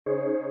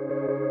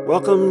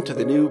Welcome to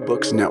the New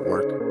Books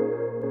Network.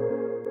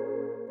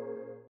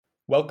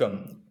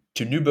 Welcome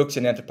to New Books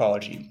in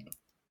Anthropology,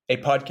 a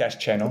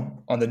podcast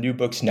channel on the New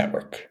Books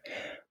Network.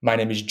 My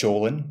name is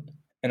Jolin,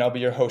 and I'll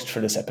be your host for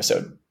this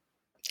episode.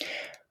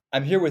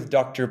 I'm here with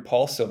Dr.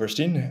 Paul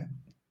Silverstein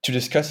to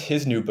discuss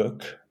his new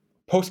book,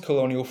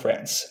 Postcolonial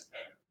France: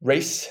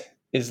 Race,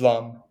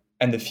 Islam,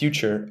 and the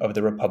Future of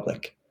the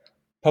Republic,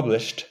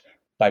 published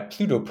by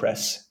Pluto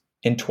Press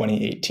in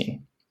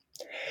 2018.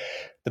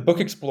 The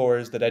book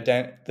explores the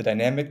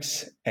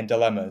dynamics and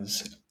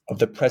dilemmas of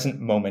the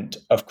present moment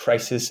of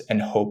crisis and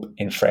hope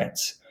in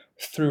France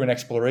through an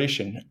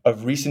exploration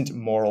of recent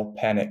moral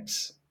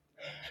panics.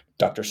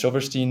 Dr.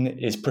 Silverstein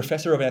is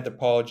professor of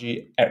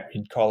anthropology at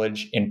Reed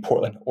College in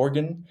Portland,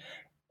 Oregon,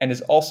 and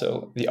is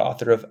also the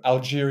author of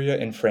Algeria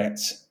in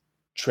France: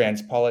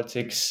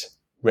 Transpolitics,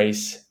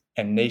 Race,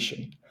 and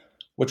Nation,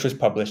 which was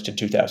published in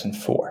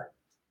 2004.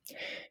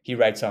 He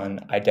writes on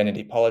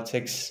identity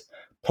politics,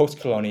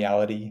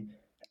 postcoloniality,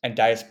 and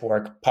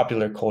diasporic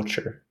popular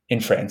culture in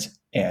France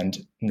and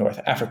North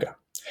Africa.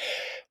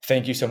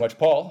 Thank you so much,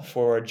 Paul,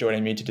 for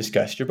joining me to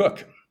discuss your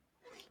book.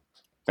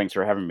 Thanks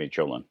for having me,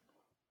 Jolin.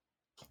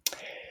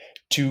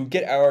 To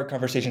get our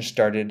conversation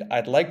started,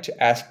 I'd like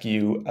to ask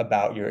you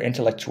about your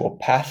intellectual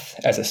path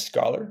as a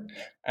scholar,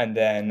 and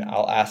then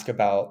I'll ask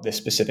about this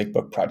specific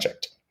book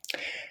project.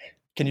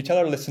 Can you tell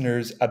our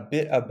listeners a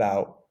bit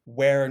about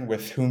where and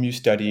with whom you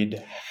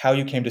studied, how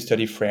you came to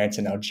study France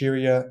and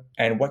Algeria,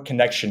 and what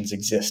connections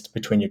exist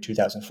between your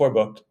 2004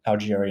 book,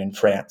 Algeria in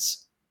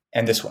France,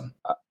 and this one?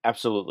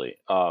 Absolutely.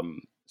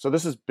 So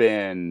this has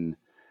been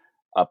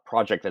a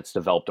project that's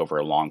developed over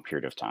a long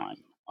period of time.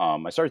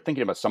 I started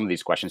thinking about some of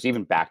these questions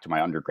even back to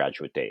my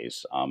undergraduate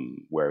days,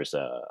 where I was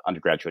an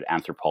undergraduate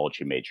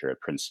anthropology major at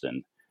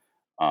Princeton.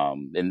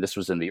 And this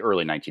was in the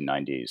early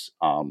 1990s.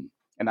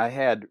 And I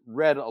had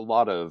read a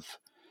lot of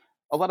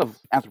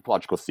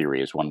anthropological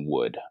theory, as one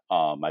would.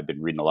 I've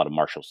been reading a lot of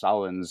Marshall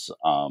Sahlins,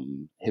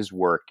 his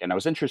work, and I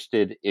was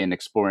interested in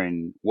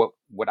exploring what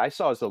I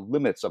saw as the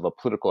limits of a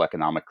political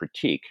economic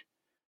critique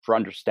for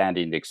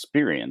understanding the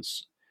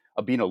experience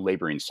of being a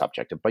laboring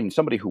subject, of being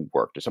somebody who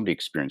worked, or somebody who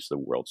experienced the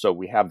world. So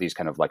we have these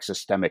kind of like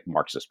systemic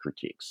Marxist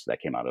critiques that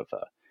came out of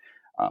a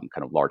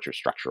kind of larger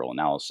structural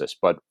analysis.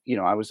 But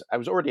I was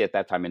already at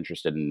that time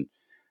interested in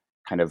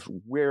kind of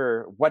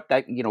what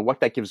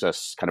that gives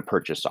us kind of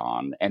purchase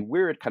on, and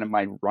where it kind of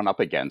might run up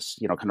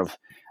against,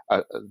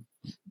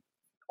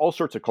 all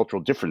sorts of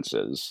cultural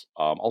differences,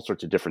 all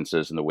sorts of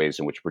differences in the ways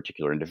in which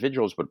particular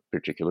individuals, but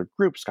particular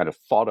groups kind of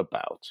thought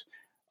about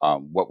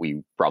what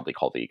we broadly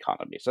call the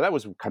economy. So that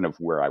was kind of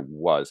where I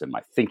was in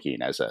my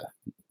thinking as a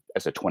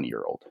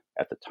 20-year-old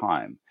at the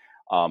time,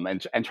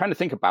 and trying to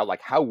think about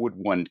like how would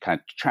one kind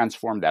of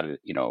transform that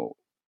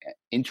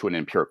into an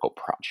empirical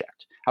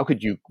project?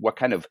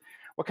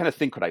 What kind of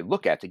thing could I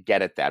look at to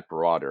get at that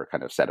broader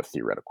kind of set of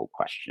theoretical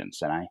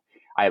questions?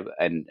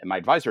 And my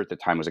advisor at the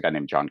time was a guy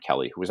named John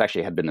Kelly, who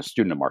had been a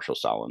student of Marshall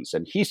Sahlins,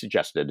 and he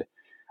suggested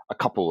a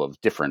couple of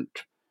different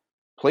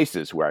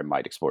places where I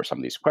might explore some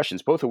of these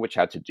questions, both of which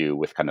had to do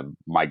with kind of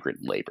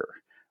migrant labor.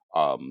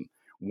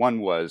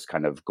 One was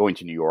kind of going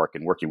to New York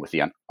and working with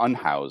the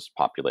unhoused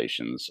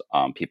populations,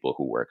 people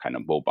who were kind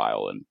of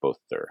mobile in both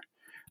their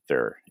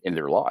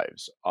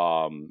lives,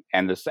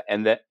 and the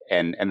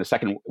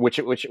second, which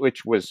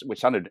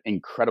sounded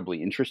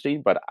incredibly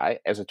interesting, but I,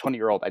 as a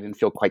 20-year-old, I didn't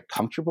feel quite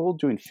comfortable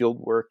doing field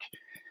work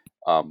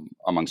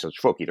among such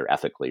folk, either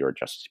ethically or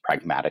just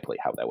pragmatically,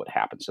 how that would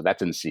happen. So that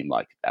didn't seem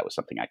like that was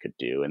something I could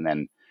do. And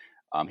then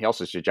he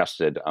also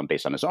suggested,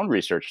 based on his own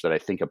research, that I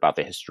think about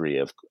the history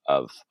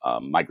of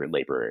migrant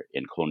labor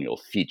in colonial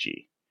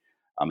Fiji.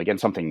 Again,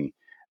 something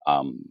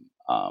I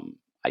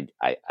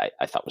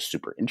thought was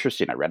super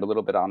interesting. I read a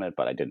little bit on it,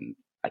 but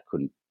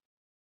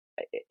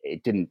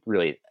it didn't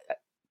really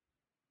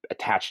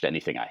attach to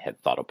anything I had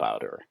thought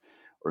about or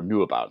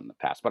knew about in the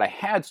past. But I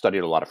had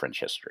studied a lot of French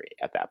history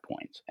at that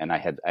point, and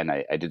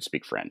I did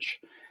speak French.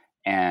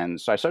 And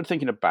so I started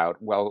thinking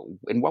about, well,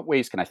 in what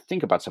ways can I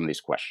think about some of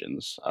these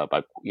questions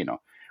about,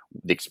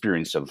 the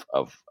experience of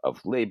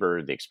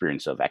labor, the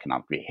experience of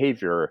economic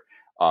behavior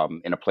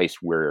in a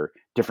place where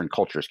different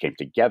cultures came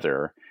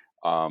together.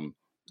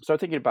 So I'm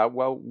thinking about,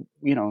 well,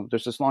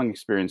 there's this long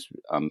experience,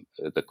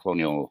 the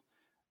colonial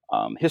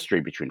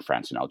history between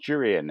France and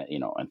Algeria, and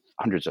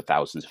hundreds of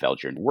thousands of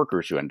Algerian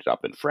workers who ended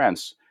up in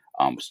France,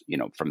 from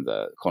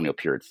the colonial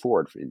period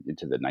forward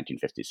into the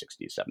 1950s,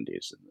 60s,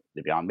 70s, and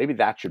beyond. Maybe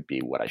that should be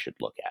what I should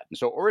look at. And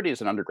so already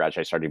as an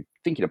undergraduate, I started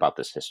thinking about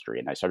this history,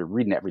 and I started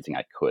reading everything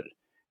I could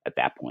at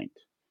that point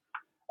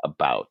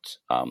about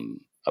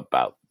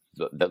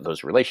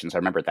those relations. I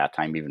remember at that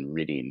time even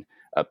reading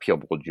Pierre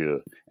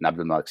Bourdieu and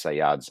Abdelmalek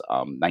Sayad's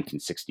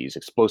 1960s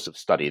explosive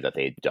study that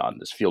they had done,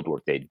 this field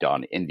work they had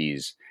done in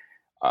these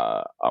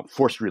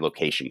forced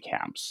relocation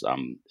camps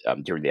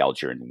during the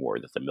Algerian War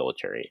that the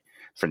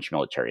French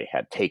military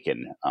had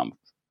taken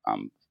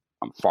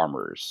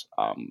farmers,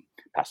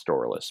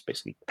 pastoralists,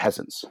 basically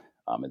peasants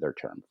in their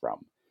term,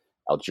 from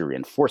Algeria,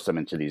 and forced them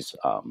into these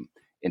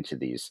into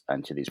these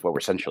what were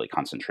essentially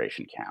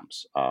concentration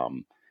camps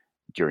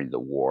during the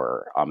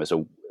war as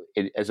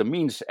a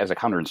means, as a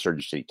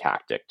counterinsurgency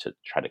tactic to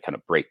try to kind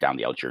of break down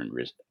the Algerian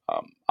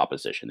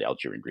opposition, the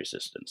Algerian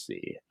resistance,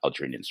 the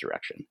Algerian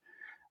insurrection.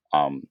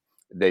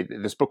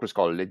 This book was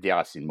called Le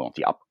Déracinement,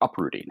 the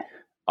uprooting,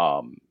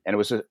 and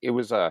it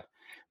was a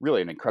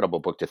really an incredible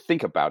book to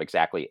think about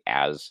exactly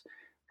as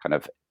kind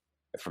of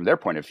from their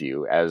point of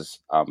view as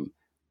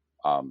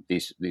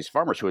these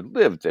farmers who had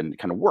lived and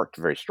kind of worked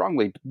very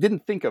strongly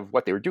didn't think of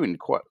what they were doing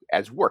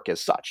as work as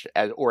such,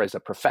 or as a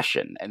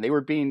profession, and they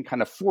were being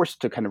kind of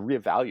forced to kind of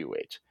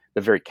reevaluate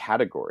the very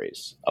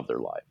categories of their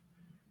life.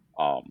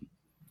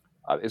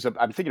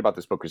 I'm thinking about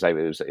this book because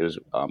it was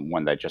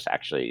one that I just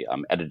actually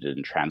edited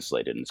and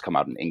translated, and it's come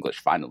out in English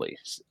finally.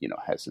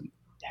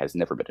 Has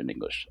never been in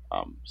English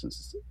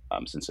since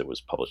it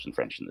was published in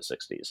French in the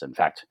 60s. In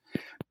fact,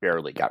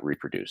 barely got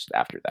reproduced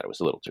after that. It was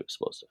a little too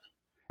explosive.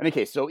 In any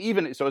case, so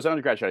as an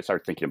undergraduate, I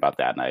started thinking about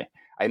that, and I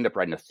ended up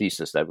writing a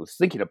thesis that was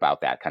thinking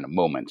about that kind of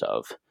moment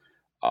of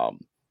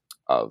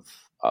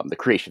the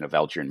creation of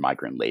Algerian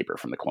migrant labor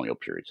from the colonial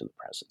period to the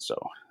present. So,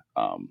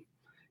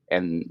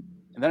 and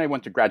then I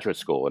went to graduate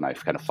school, and I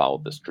kind of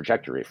followed this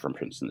trajectory from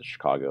Princeton to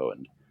Chicago,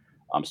 and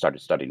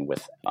started studying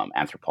with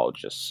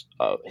anthropologists,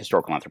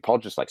 historical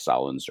anthropologists like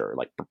Salins or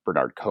like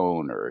Bernard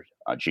Cohn or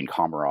Jean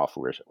Komaroff,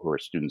 who are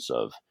students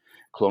of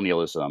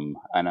colonialism,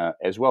 and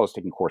as well as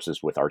taking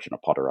courses with Arjuna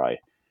Potarai,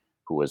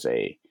 who was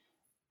an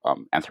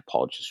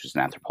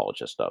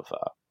anthropologist of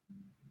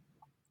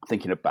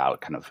thinking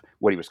about kind of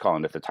what he was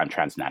calling at the time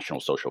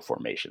transnational social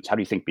formations. How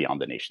do you think beyond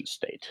the nation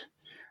state?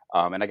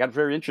 And I got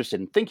very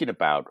interested in thinking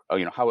about,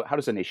 how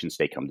does a nation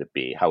state come to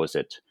be? How is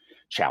it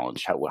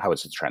challenged? How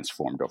is it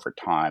transformed over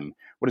time?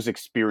 What is the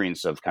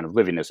experience of kind of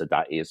living as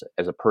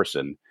a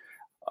person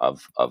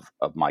of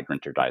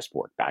migrant or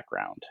diasporic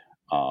background?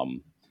 I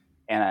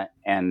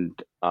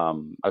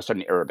was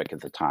studying Arabic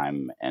at the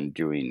time and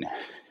doing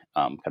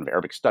kind of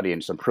Arabic study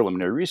and some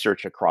preliminary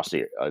research across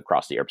the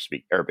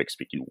Arabic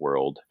speaking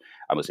world.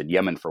 I was in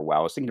Yemen for a while.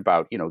 I was thinking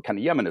about, kind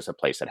of Yemen is a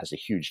place that has a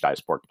huge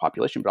diasporic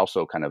population, but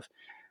also kind of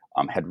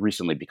had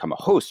recently become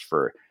a host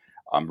for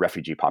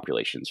refugee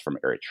populations from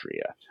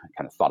Eritrea. I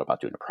kind of thought about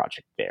doing a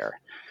project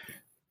there.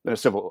 Then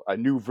a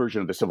new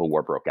version of the Civil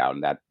War broke out,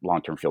 and that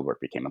long-term fieldwork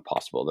became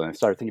impossible. Then I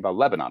started thinking about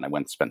Lebanon. I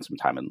went and spent some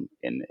time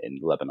in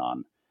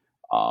Lebanon,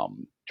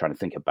 trying to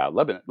think about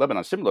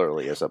Lebanon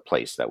similarly as a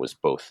place that was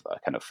both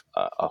kind of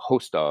a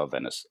host of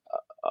and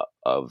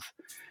of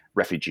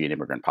refugee and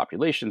immigrant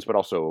populations, but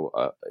also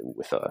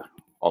with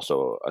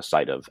a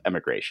site of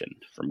emigration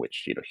from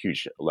which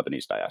huge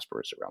Lebanese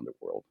diasporas around the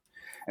world.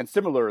 And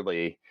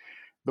similarly,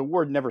 the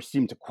war never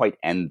seemed to quite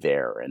end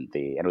there, and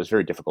it was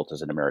very difficult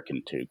as an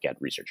American to get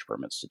research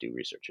permits to do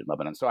research in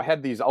Lebanon. So I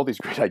had all these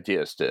great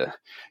ideas to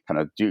kind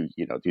of do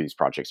these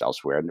projects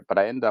elsewhere, but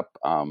I end up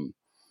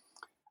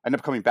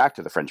coming back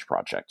to the French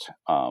project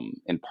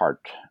in part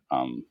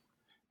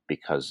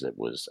because it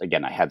was,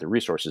 again, I had the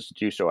resources to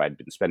do so. I'd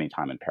been spending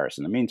time in Paris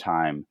in the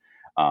meantime,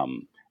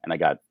 and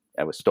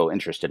I was still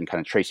interested in kind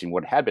of tracing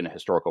what had been a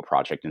historical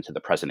project into the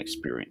present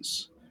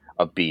experience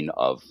of being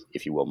of,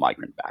 if you will,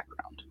 migrant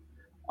background.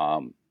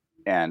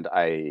 And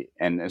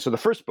so the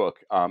first book,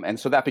 and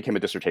so that became a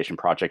dissertation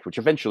project, which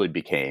eventually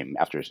became,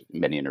 after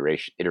many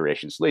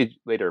iterations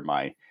later,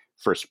 my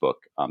first book,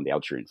 the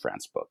Algerian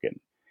France book. And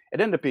it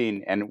ended up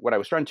being, and what I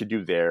was trying to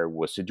do there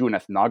was to do an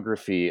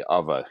ethnography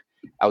of a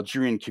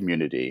Algerian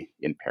community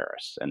in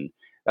Paris. And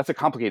that's a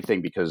complicated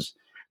thing because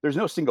there's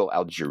no single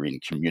Algerian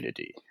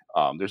community.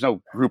 There's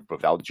no group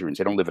of Algerians.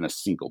 They don't live in a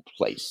single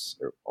place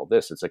or all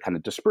this. It's a kind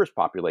of dispersed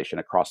population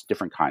across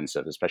different kinds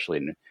of,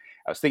 especially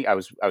I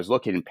was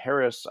located in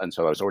Paris, and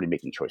so I was already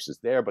making choices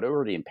there, but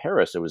already in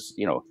Paris, it was,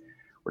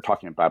 we're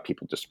talking about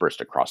people dispersed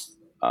across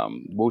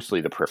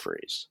mostly the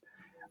peripheries.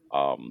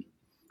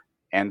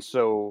 And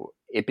so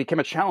it became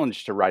a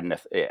challenge to write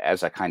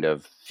as a kind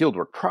of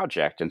fieldwork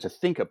project and to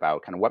think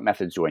about kind of what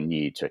methods do I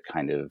need to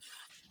kind of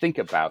think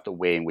about the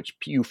way in which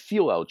you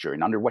feel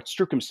Algerian, under what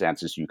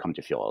circumstances you come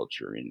to feel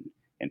Algerian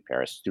in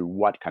Paris, through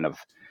what kind of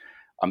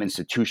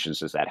institutions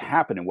does that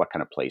happen, in what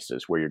kind of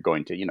places where you're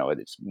going to,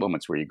 it's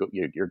moments where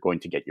you're going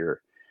to get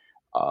your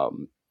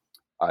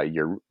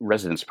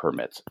residence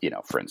permit,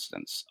 for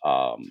instance,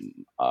 where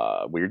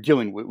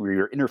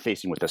you're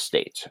interfacing with the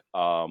state,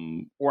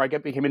 or I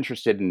became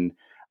interested in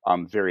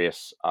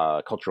various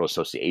cultural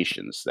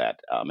associations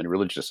and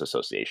religious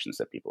associations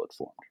that people had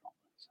formed.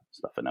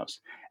 Stuff, and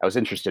I was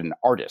interested in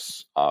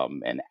artists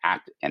and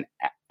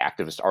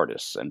activist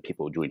artists and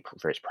people doing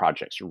various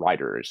projects,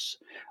 writers,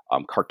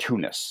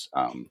 cartoonists,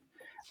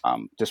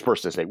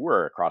 dispersed as they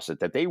were across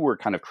it, that they were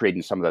kind of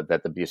creating some of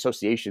the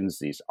associations,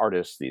 these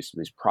artists,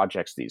 these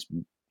projects, these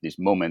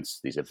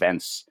moments, these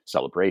events,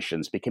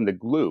 celebrations became the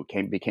glue,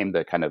 became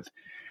the kind of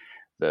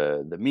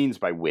the means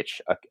by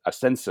which a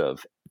sense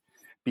of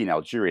being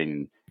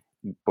Algerian,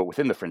 but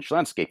within the French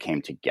landscape,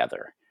 came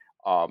together.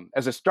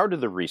 As I started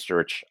the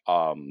research,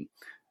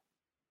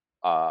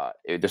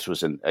 this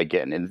was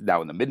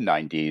now in the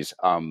mid-90s.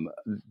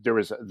 There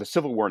was the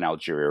civil war in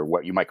Algeria, or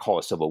what you might call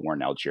a civil war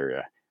in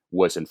Algeria,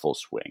 was in full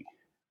swing,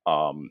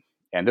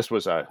 and this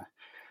was a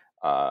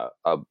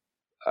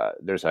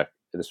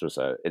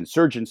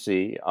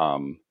insurgency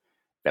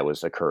that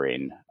was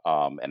occurring,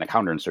 and a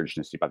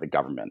counterinsurgency by the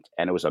government,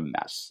 and it was a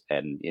mess,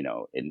 and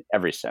in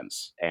every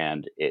sense,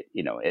 and it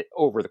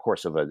over the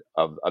course of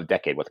a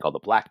decade, what's called the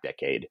Black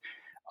Decade.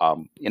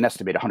 An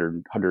estimated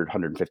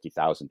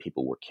 150,000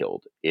 people were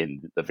killed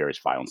in the various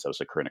violence that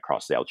was occurring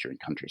across the Algerian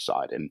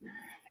countryside.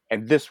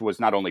 And this was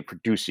not only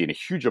producing a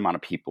huge amount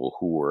of people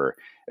who were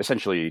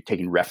essentially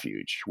taking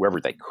refuge wherever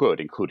they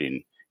could,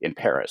 including in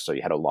Paris. So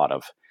you had a lot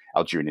of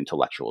Algerian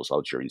intellectuals,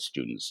 Algerian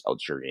students,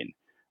 Algerian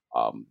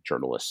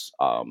journalists,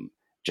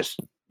 just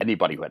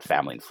anybody who had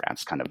family in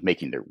France kind of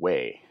making their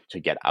way to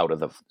get out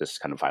of this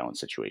kind of violent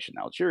situation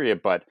in Algeria.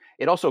 But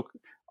it also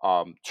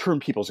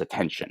turned people's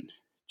attention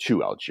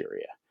to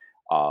Algeria.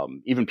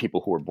 Even people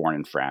who were born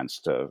in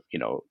France to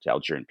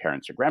Algerian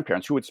parents or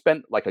grandparents who had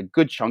spent like a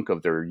good chunk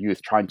of their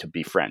youth trying to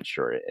be French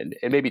and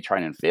maybe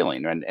trying and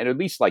failing, and at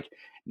least like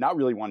not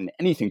really wanting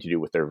anything to do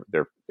with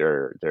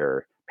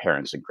their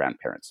parents and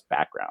grandparents'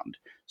 background.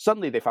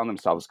 Suddenly they found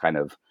themselves kind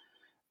of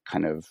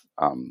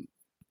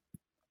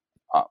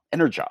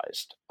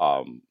energized,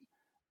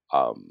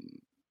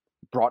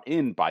 brought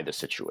in by the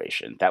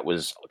situation that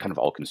was kind of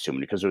all-consuming,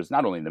 because it was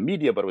not only in the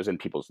media, but it was in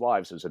people's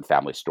lives, it was in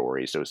family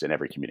stories, it was in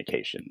every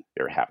communication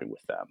they were having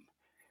with them.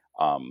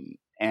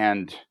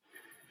 And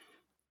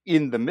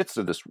in the midst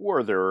of this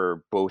war, there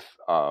were both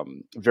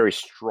very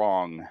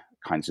strong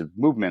kinds of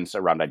movements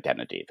around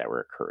identity that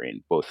were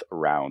occurring, both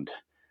around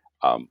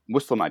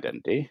Muslim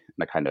identity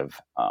and a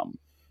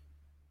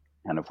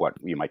kind of what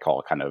you might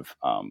call an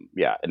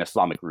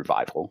Islamic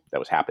revival that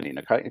was happening,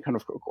 kind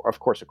of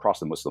course,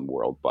 across the Muslim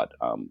world, but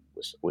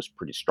was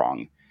pretty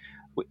strong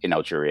in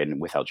Algeria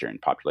and with Algerian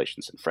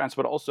populations in France,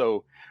 but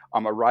also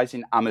a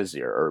rising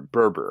Amazigh or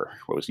Berber,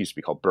 what was used to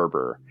be called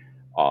Berber,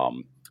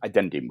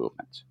 identity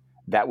movement.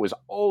 That was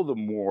all the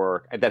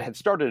more, that had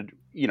started,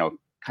 you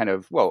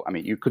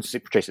could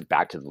trace it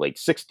back to the late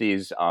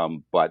 60s,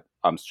 but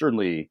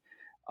certainly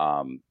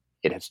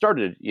it had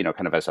started,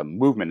 kind of as a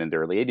movement in the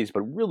early 80s,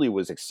 but really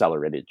was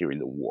accelerated during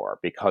the war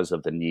because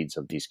of the needs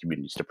of these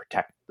communities to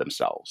protect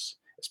themselves,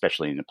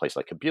 especially in a place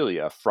like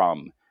Kabylia,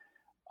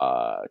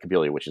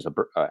 which is a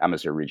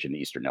Amazigh region in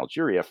eastern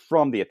Algeria,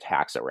 from the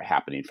attacks that were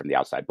happening from the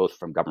outside, both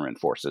from government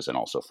forces and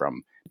also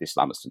from the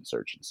Islamist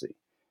insurgency.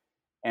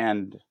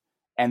 And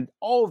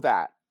all of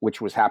that,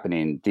 which was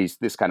happening, this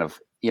kind of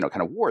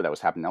war that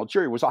was happening in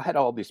Algeria, had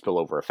all these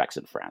spillover effects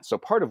in France. So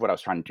part of what I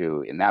was trying to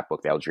do in that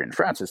book, The Algerian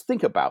France, is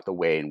think about the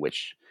way in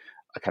which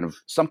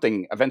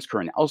events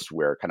occurring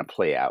elsewhere kind of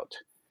play out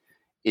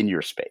in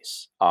your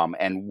space,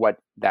 and what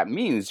that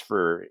means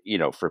for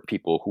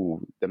people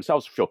who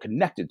themselves feel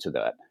connected to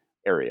that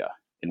area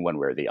in one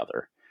way or the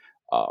other.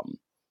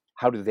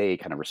 How do they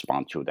kind of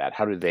respond to that?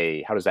 How does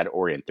that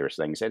orient their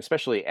things, and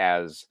especially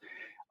as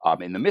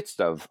in the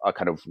midst of a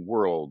kind of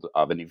world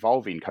of an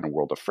evolving kind of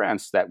world of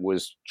France that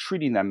was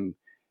treating them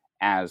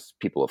as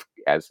people of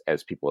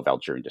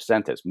Algerian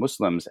descent, as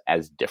Muslims,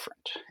 as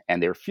different,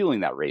 and they're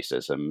feeling that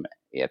racism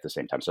at the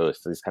same time. So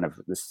it's this kind of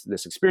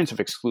this experience of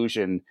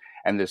exclusion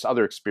and this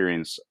other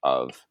experience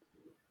of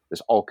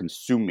this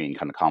all-consuming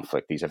kind of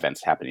conflict, these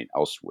events happening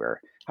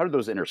elsewhere. How do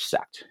those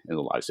intersect in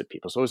the lives of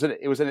people? So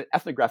it was an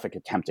ethnographic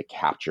attempt to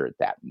capture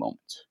that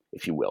moment,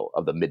 if you will,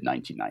 of the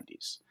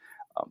mid-1990s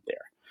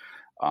there.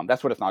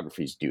 That's what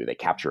ethnographies do. They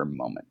capture a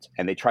moment,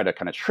 and they try to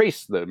kind of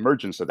trace the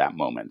emergence of that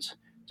moment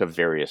to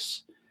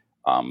various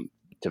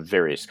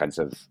kinds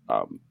of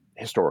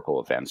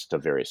historical events, to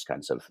various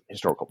kinds of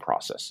historical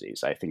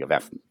processes. I think of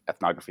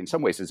ethnography in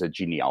some ways as a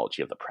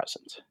genealogy of the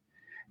present.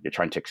 You're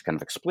trying to kind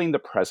of explain the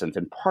present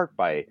in part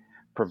by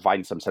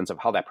providing some sense of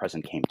how that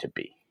present came to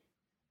be.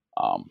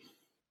 And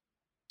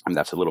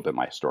that's a little bit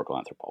my historical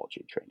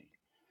anthropology training.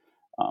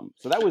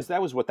 So that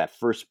was what that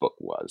first book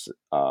was.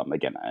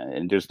 Again,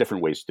 and there's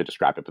different ways to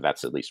describe it, but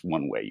that's at least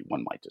one way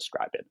one might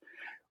describe it.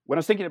 When I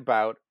was thinking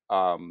about,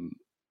 of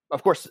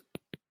course,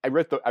 I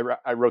wrote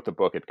the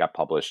book. It got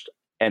published,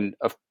 and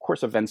of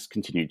course, events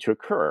continued to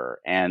occur,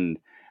 and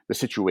the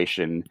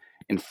situation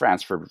in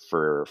France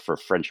for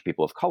French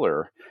people of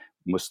color,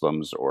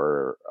 Muslims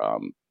or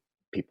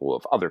people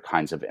of other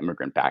kinds of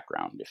immigrant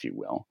background, if you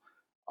will,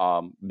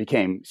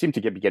 seemed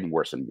to be getting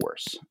worse and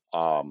worse.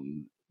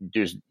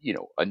 There's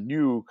a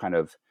new kind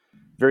of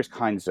various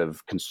kinds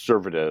of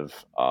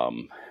conservative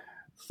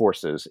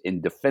forces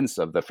in defense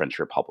of the French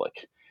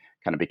Republic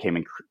kind of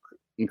became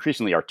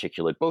increasingly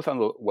articulate, both on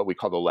what we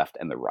call the left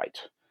and the right,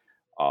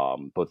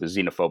 both the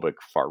xenophobic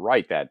far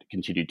right that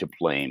continued to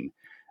blame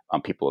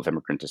people of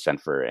immigrant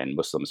descent and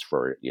Muslims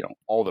for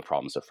all the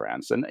problems of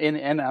France,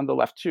 and on the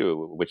left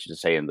too, which is to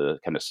say in the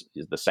kind of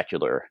the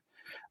secular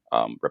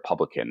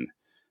Republican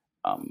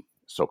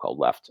so-called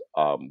left,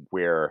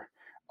 where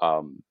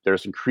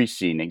there's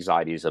increasing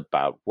anxieties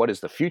about what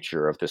is the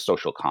future of this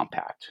social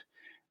compact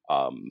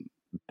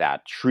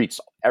that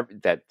treats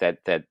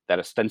that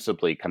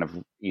ostensibly kind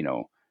of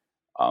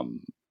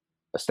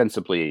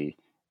ostensibly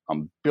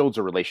builds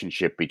a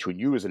relationship between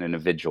you as an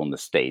individual and the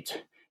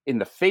state in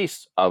the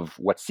face of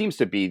what seems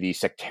to be these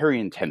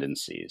sectarian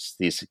tendencies,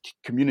 these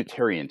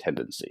communitarian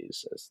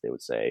tendencies, as they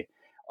would say,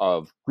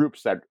 of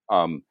groups that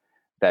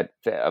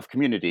of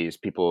communities,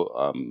 people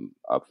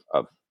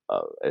of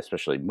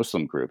especially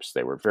Muslim groups.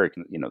 They were very,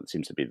 it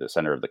seems to be the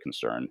center of the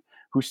concern,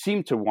 who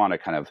seem to want to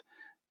kind of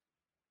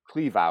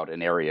cleave out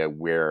an area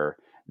where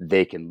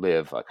they can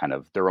live a kind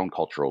of their own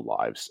cultural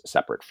lives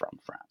separate from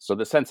France. So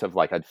the sense of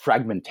like a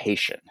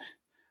fragmentation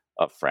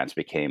of France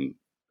became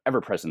ever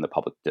present in the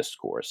public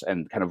discourse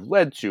and kind of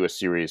led to a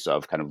series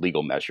of kind of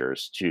legal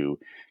measures to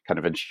kind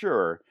of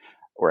ensure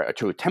or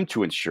to attempt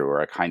to ensure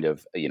a kind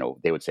of,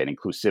 they would say an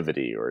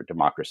inclusivity or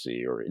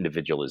democracy or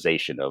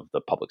individualization of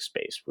the public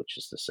space, which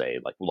is to say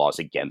like laws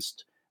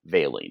against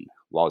veiling,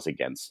 laws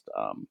against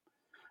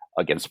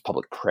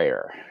public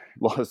prayer,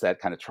 laws that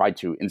kind of tried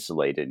to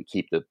insulate and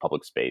keep the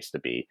public space to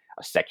be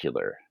a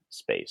secular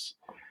space.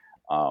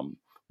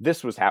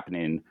 This was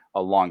happening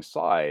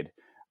alongside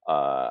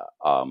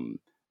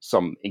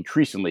some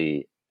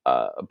increasingly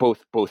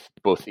both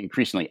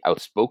increasingly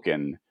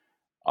outspoken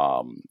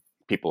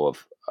people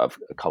of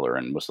color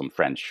and Muslim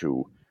French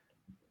who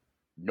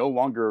no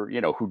longer,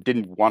 who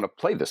didn't want to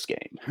play this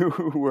game,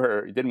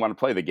 who didn't want to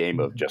play the game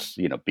of just,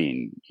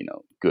 being,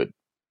 good,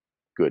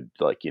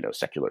 like,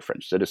 secular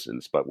French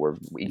citizens, but were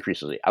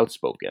increasingly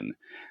outspoken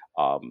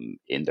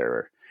in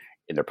their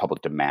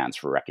public demands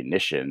for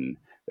recognition,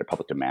 their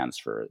public demands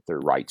for their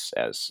rights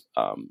as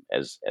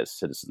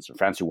citizens of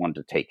France who wanted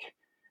to take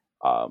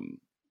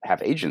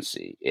have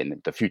agency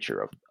in the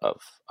future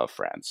of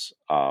France.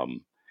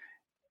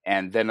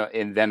 And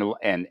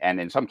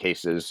in some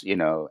cases,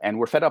 and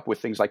we're fed up with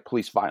things like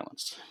police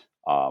violence.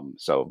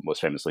 So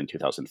most famously in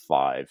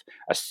 2005,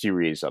 a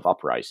series of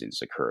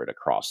uprisings occurred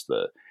across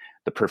the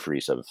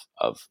peripheries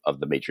of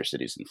the major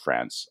cities in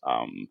France,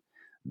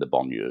 the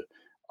banlieue,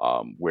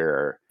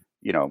 where,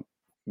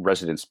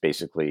 residents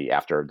basically,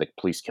 after the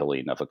police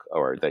killing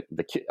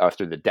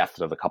after the death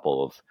of a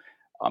couple of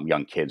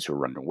young kids who were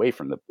running away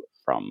from the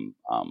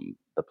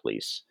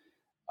police,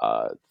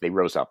 they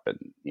rose up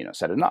and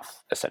said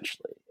enough,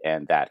 essentially,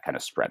 and that kind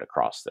of spread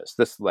across this.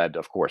 This led,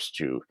 of course,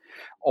 to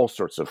all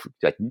sorts of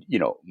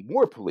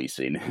more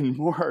policing and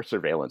more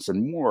surveillance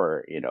and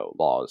more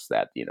laws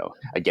that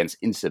against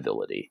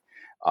incivility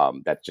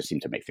that just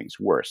seemed to make things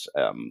worse.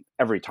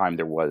 Every time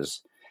there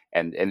was,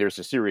 and there's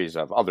a series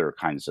of other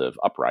kinds of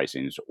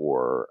uprisings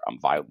or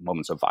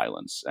moments of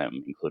violence,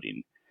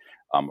 including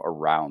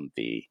around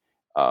the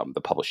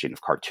publishing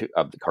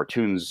of the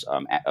cartoons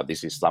of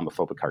these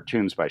Islamophobic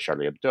cartoons by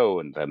Charlie Hebdo,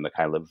 and then the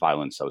kind of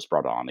violence that was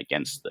brought on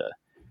against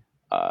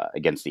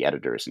the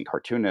editors and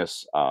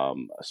cartoonists,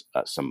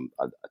 some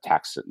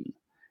attacks in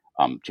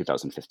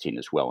 2015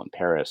 as well in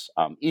Paris.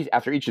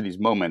 After each of these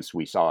moments,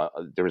 we saw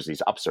there was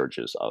these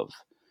upsurges of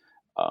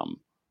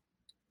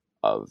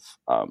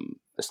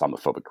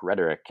Islamophobic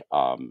rhetoric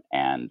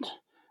and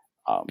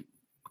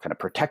kind of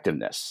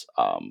protectiveness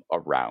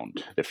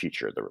around the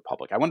future of the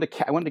Republic. I wanted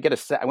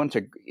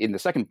to in the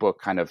second book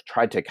kind of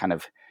tried to kind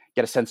of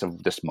get a sense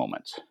of this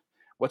moment.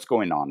 What's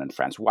going on in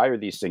France? Why are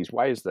these things?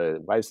 Why is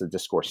the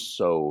discourse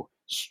so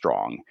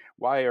strong?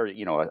 Why are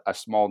a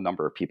small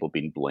number of people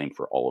being blamed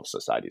for all of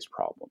society's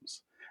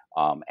problems?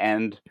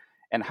 And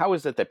how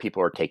is it that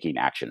people are taking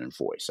action and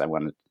voice? I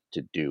wanted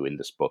to do in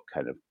this book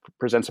kind of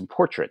present some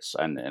portraits,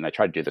 and I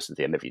try to do this at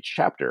the end of each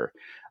chapter,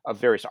 of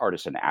various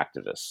artists and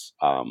activists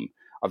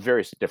of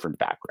various different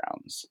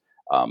backgrounds,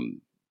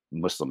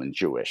 Muslim and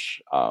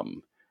Jewish,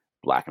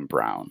 Black and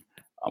brown,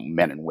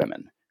 men and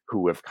women,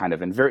 who have kind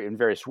of in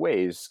various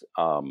ways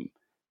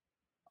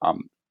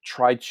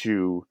tried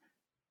to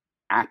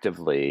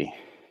actively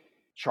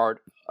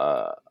chart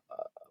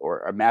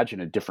or imagine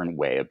a different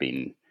way of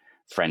being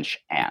French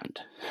and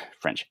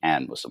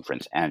Muslim,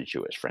 French and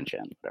Jewish, French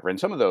and whatever. And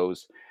some of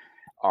those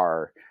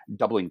are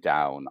doubling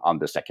down on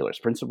the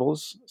secularist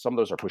principles. Some of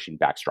those are pushing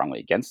back strongly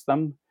against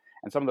them.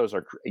 And some of those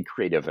are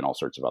creative in all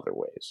sorts of other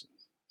ways.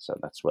 So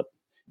that's what,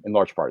 in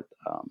large part,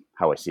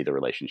 how I see the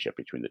relationship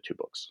between the two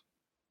books.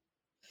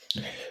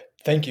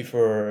 Thank you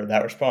for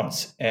that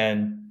response.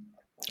 And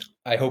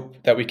I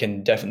hope that we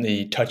can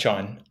definitely touch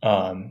on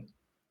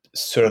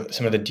sort of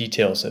some of the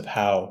details of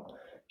how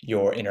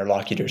your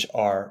interlocutors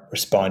are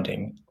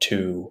responding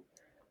to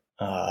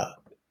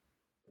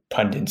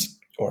pundits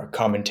or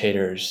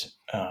commentators'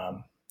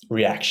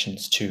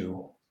 reactions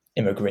to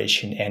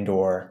immigration and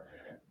or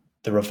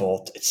the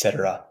revolt,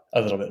 etc.,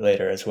 a little bit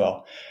later as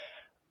well.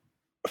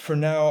 For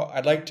now,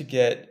 I'd like to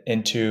get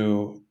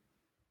into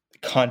the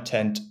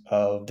content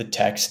of the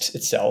text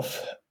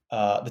itself.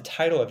 The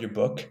title of your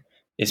book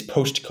is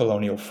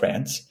Postcolonial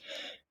France,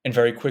 and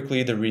very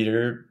quickly the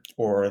reader,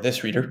 or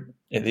this reader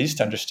at least,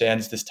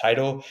 understands this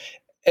title,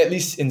 at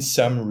least in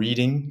some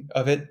reading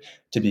of it,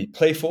 to be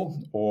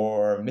playful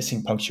or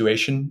missing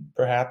punctuation,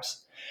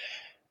 perhaps.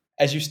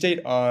 As you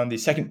state on the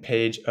second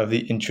page of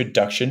the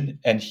introduction,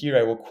 and here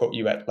I will quote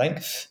you at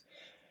length,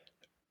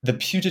 The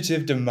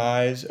putative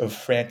demise of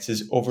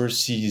France's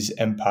overseas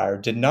empire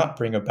did not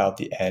bring about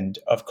the end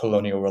of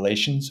colonial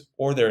relations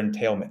or their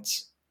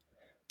entailments.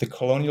 The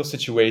colonial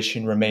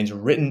situation remains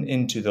written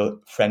into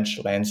the French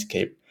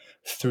landscape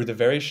through the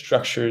very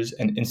structures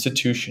and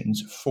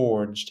institutions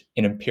forged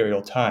in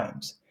imperial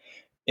times,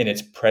 in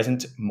its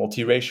present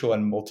multiracial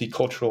and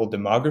multicultural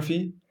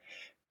demography,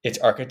 its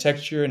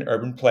architecture and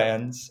urban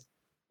plans,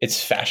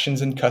 its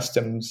fashions and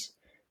customs,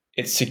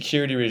 its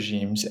security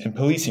regimes and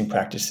policing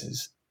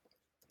practices,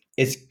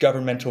 its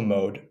governmental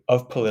mode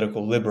of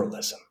political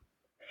liberalism.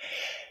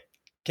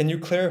 Can you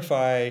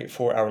clarify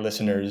for our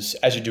listeners,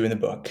 as you do in the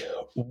book,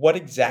 what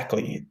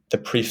exactly the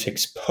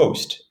prefix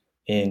post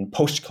in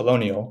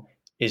postcolonial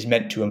is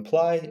meant to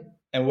imply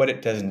and what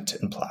it doesn't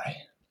imply?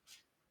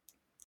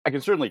 I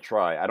can certainly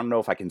try. I don't know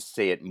if I can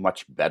say it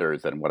much better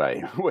than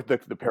what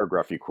the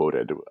paragraph you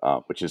quoted,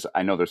 which is,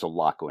 I know there's a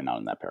lot going on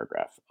in that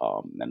paragraph,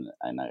 and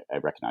I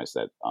recognize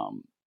that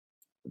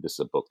this is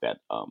a book that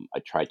I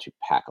tried to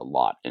pack a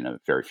lot in a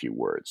very few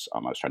words. I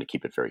was trying to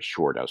keep it very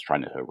short. I was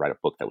trying to write a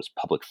book that was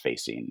public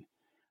facing,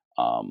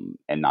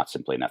 and not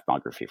simply an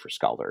ethnography for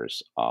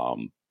scholars.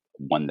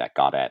 One that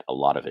got at a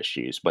lot of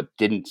issues, but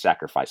didn't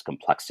sacrifice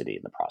complexity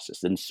in the process,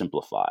 didn't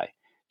simplify,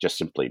 just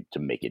simply to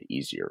make it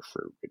easier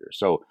for readers.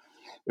 So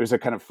there's a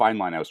kind of fine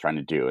line I was trying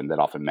to do, and that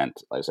often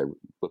meant, as I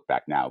look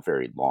back now,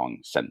 very long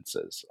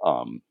sentences.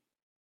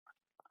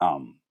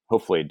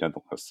 Hopefully,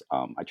 nonetheless,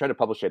 I try to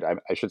publish it.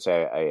 I should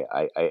say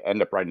I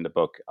end up writing the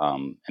book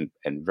and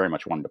very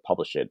much wanted to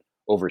publish it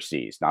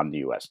overseas, not in the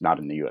U.S., not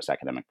in the U.S.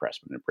 academic press,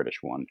 but in a British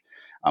one,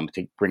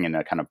 to bring in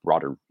a kind of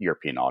broader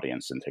European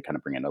audience and to kind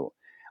of bring in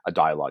a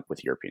dialogue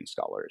with European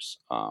scholars,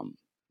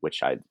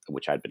 which I'd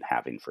been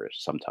having for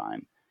some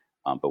time,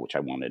 but which I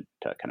wanted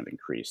to kind of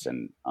increase.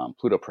 And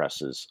Pluto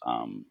Press is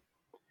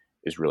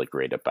really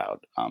great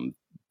about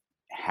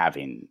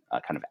having a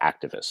kind of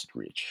activist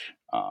reach,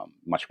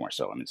 much more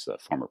so. I mean, it's the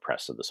former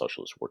press of the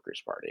Socialist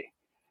Workers' Party,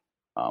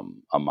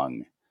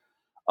 among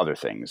other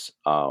things,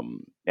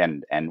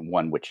 and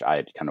one which I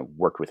had kind of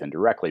worked with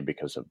indirectly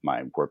because of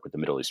my work with the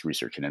Middle East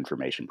Research and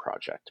Information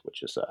Project,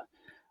 which is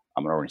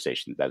an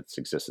organization that's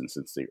existed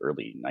since the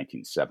early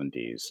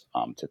 1970s,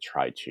 to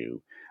try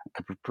to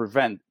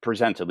present,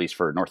 at least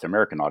for a North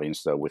American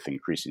audience, though, with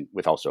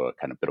also a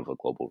kind of bit of a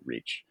global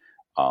reach,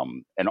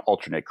 an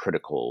alternate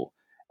critical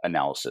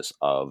analysis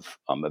of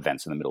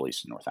events in the Middle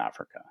East and North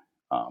Africa.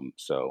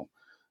 So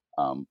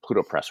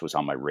Pluto Press was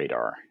on my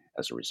radar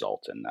as a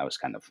result, and I was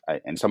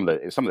and some of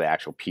the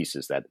actual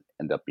pieces that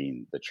end up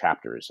being the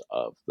chapters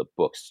of the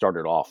book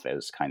started off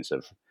as kinds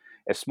of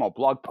as small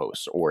blog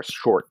posts or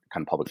short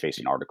kind of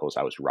public-facing articles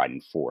I was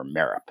writing for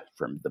MERIP,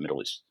 from the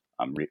Middle East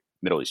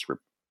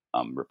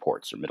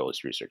Reports, or Middle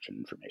East Research and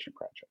Information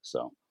Project.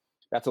 So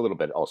that's a little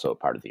bit also a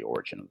part of the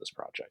origin of this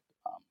project.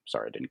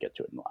 Sorry, I didn't get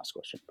to it in the last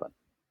question, but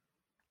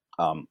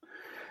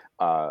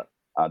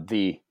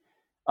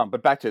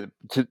but back to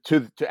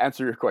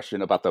answer your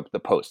question about the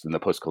post and the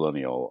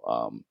postcolonial.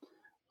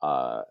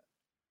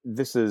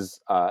 This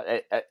is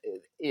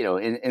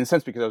in a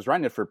sense, because I was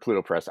writing it for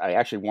Pluto Press, I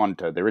actually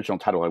wanted the original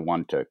title I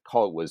wanted to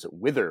call it was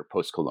 "Whither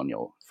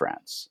Postcolonial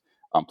France,"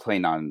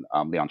 playing on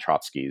Leon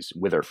Trotsky's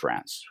 "Whither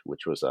France,"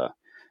 which was a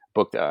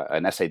book,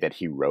 an essay that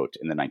he wrote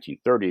in the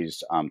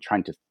 1930s,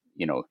 trying to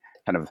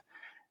kind of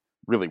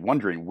really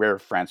wondering where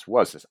France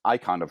was, this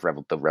icon of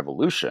the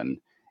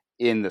revolution,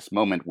 in this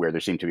moment where there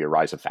seemed to be a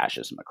rise of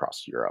fascism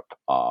across Europe,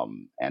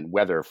 and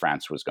whether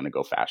France was going to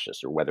go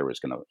fascist, or whether it was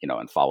going to,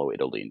 and follow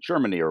Italy and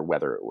Germany, or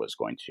whether it was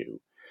going to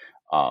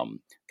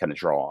kind of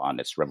draw on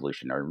its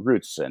revolutionary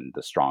roots and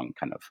the strong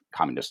kind of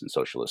communist and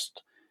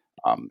socialist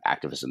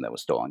activism that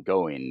was still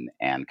ongoing,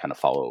 and kind of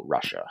follow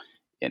Russia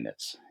in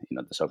its,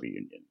 the Soviet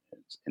Union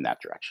in that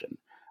direction.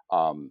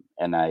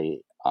 And I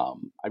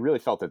really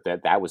felt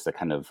that was the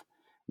kind of,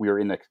 we were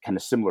in the kind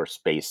of similar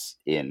space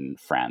in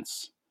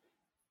France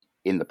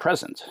in the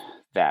present,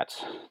 that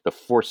the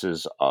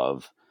forces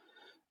of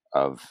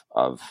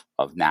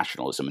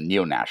nationalism and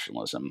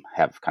neo-nationalism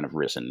have kind of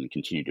risen and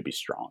continue to be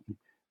strong,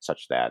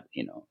 such that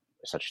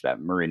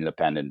Marine Le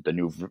Pen and the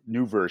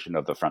new version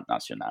of the Front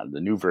National,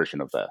 the new version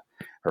of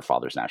her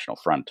father's National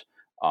Front,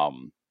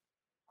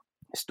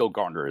 still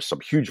garners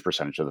some huge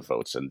percentage of the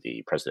votes in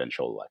the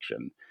presidential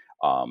election,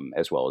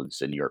 as well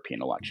as in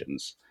European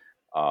elections,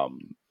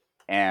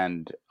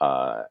 and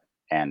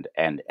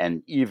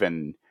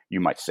even, you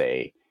might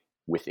say,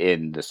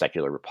 within the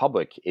secular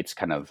republic, it's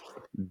kind of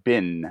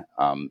been,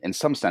 in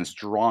some sense,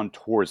 drawn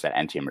towards that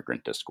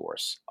anti-immigrant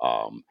discourse,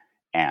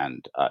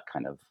 and a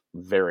kind of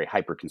very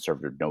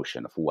hyper-conservative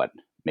notion of what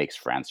makes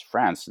France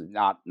France,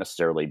 not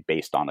necessarily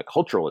based on a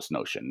culturalist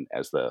notion,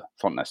 as the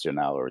Front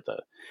National or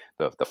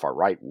the far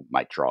right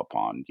might draw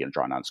upon,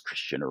 drawing on its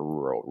Christian or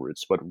rural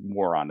roots, but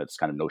more on its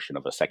kind of notion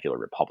of a secular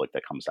republic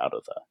that comes out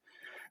of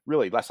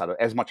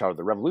as much out of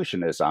the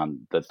revolution as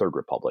on the Third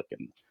Republic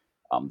and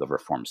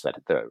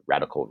the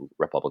radical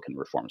republican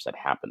reforms that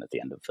happened at the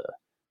end of the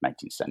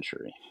 19th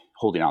century,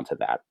 holding on to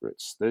that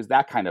roots. There's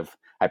that kind of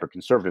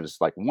hyper-conservative is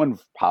like one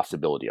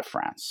possibility of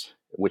France,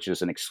 which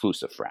is an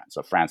exclusive France,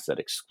 a France that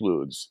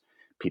excludes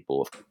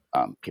people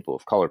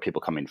of color,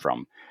 people coming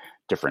from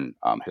different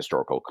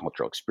historical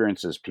cultural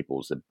experiences,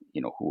 peoples that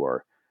who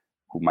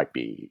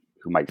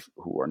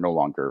are no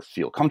longer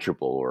feel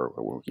comfortable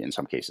or in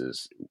some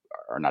cases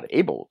are not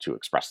able to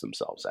express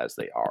themselves as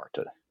they are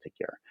to take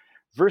care,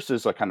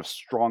 versus a kind of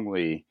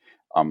strongly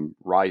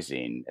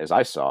rising, as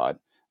I saw it,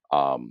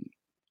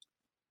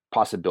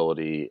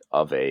 possibility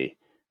of a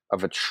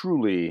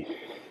truly,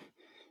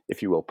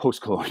 if you will,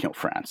 post-colonial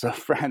France, a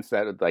France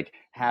that like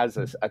has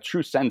a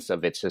true sense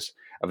of its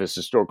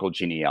historical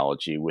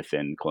genealogy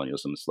within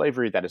colonialism and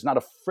slavery, that is not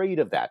afraid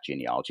of that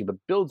genealogy, but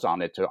builds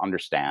on it to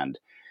understand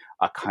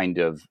a kind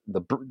of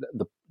the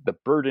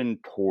burden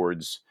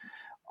towards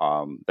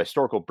the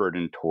historical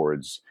burden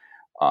towards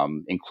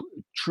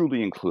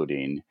truly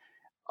including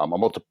a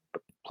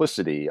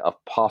multiplicity of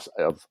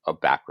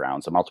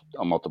backgrounds, a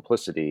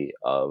multiplicity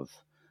of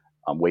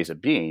ways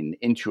of being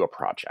into a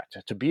project.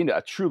 To be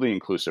a truly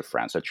inclusive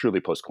France, a truly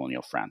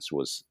post-colonial France,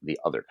 was the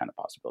other kind of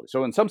possibility.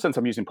 So in some sense,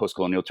 I'm using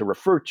post-colonial to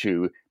refer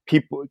to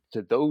people,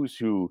 to those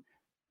who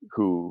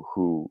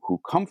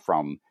come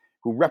from,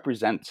 who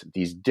represent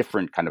these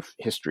different kind of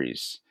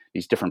histories,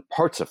 these different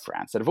parts of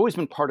France that have always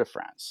been part of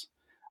France,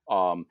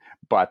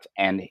 but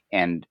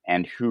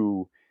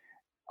who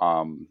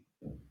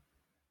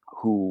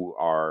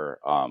are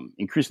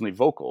increasingly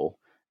vocal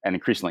and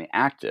increasingly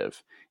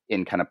active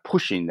in kind of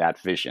pushing that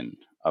vision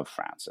of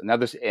France. And now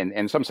this,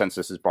 in some sense,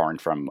 this is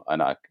borrowed from a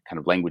kind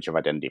of language of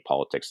identity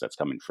politics that's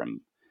coming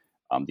from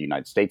the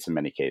United States in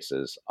many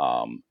cases,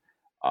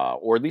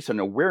 or at least an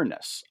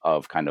awareness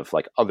of kind of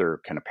like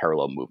other kind of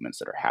parallel movements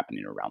that are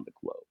happening around the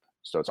globe.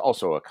 So it's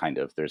also a kind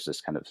of, there's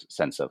this kind of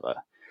sense of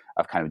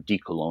kind of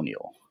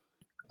decolonial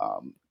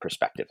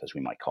perspective, as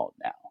we might call it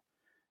now,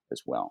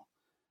 as well.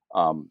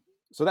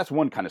 So that's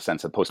one kind of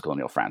sense of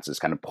post-colonial France, is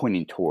kind of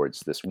pointing towards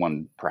this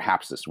one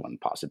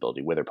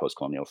possibility, whether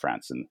post-colonial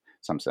France in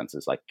some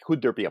senses, like,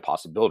 could there be a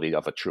possibility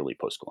of a truly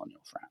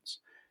post-colonial France?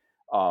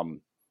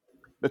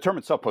 The term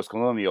itself,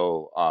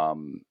 post-colonial,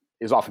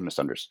 is often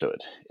misunderstood,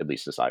 at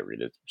least as I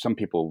read it. Some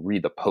people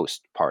read the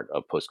post part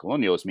of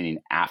post-colonial as meaning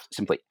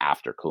simply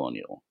after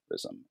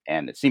colonialism.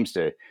 And it seems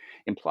to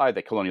imply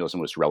that colonialism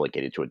was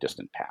relegated to a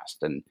distant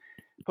past. And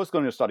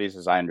post-colonial studies,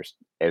 as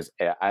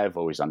I've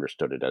always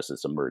understood it, as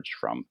it's emerged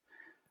from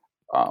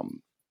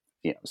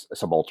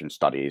subaltern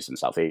studies in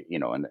South Asia,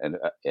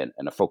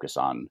 and a focus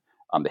on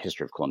the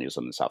history of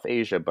colonialism in South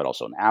Asia, but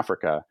also in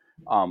Africa,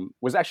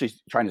 was actually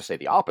trying to say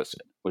the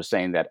opposite. Was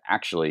saying that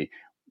actually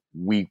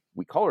we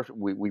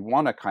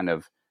want to kind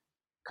of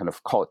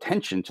call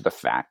attention to the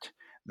fact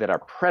that our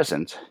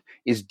present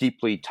is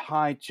deeply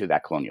tied to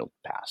that colonial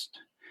past.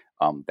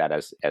 That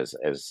as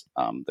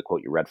the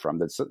quote you read from,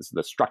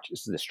 the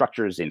structures,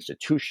 the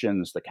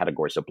institutions, the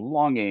categories of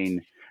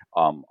belonging,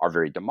 our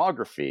very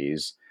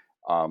demographies,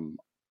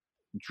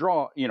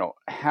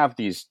 have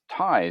these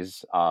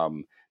ties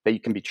that you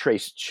can be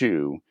traced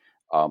to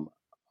the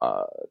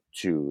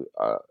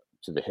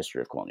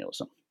history of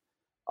colonialism,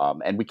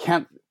 and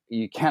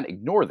you can't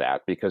ignore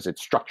that because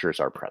its structures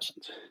are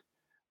present,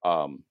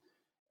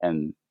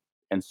 and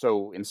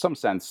so in some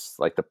sense,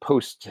 like, the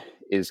post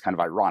is kind of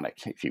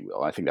ironic, if you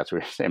will. I think that's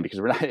what we're saying, because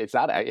it's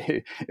not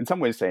in some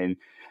ways saying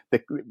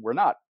that we're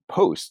not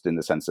post in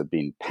the sense of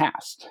being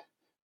past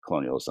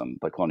colonialism,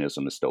 but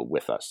colonialism is still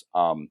with us.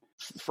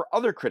 For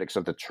other critics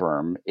of the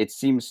term, it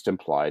seems to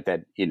imply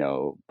that,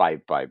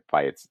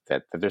 by its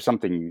that there's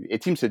something.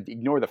 It seems to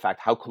ignore the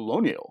fact how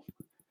colonial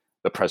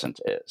the present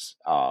is,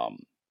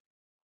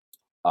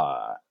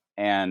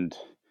 and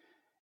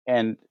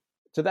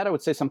to that I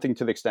would say something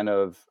to the extent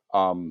of,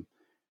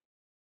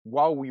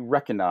 while we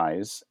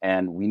recognize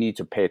and we need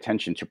to pay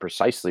attention to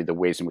precisely the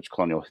ways in which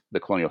the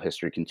colonial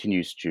history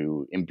continues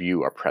to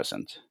imbue our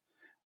present,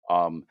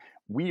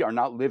 we are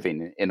not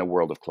living in a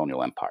world of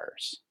colonial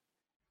empires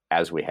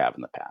as we have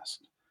in the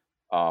past.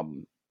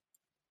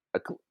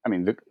 The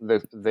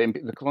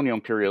colonial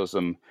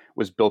imperialism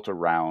was built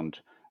around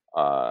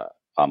a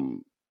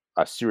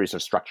series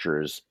of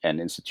structures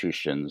and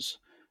institutions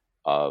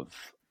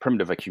of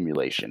primitive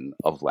accumulation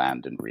of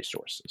land and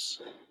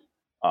resources.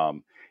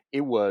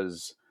 It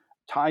was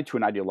tied to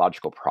an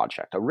ideological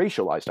project, a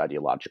racialized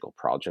ideological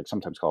project,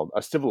 sometimes called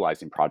a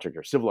civilizing project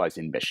or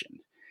civilizing mission,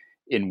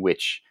 in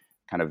which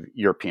kind of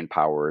European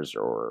powers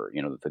or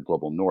the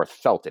global North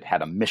felt it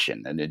had a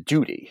mission and a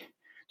duty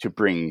to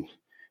bring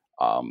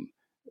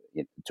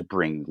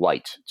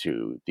light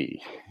to the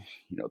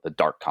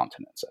dark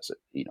continents, as it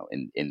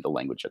in the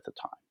language at the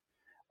time.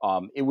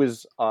 It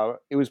was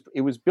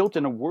built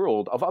in a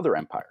world of other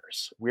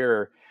empires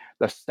where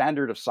the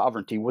standard of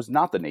sovereignty was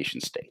not the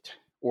nation state.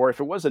 Or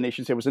if it was a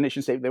nation state, it was a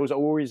nation state. There was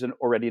always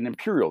already an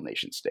imperial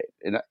nation state,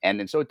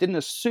 and so it didn't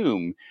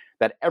assume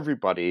that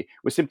everybody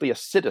was simply a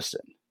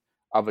citizen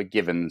of a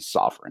given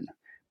sovereign,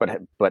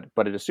 but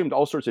it assumed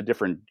all sorts of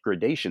different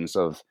gradations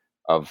of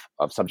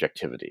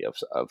subjectivity,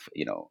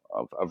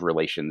 of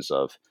relations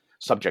of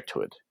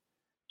subjecthood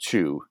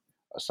to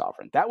a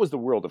sovereign. That was the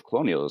world of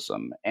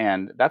colonialism,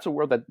 and that's a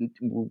world that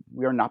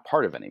we are not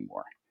part of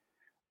anymore.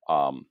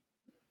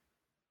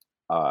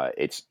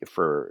 it's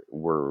for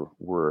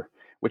we're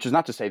which is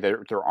not to say that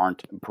there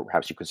aren't,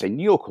 perhaps you could say,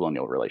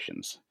 neo-colonial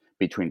relations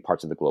between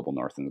parts of the global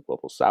north and the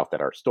global south that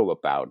are still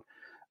about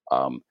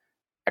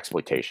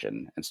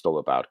exploitation and still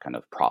about kind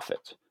of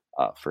profit,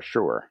 for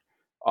sure.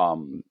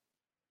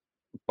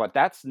 But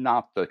that's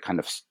not the kind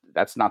of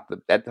that's not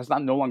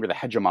no longer the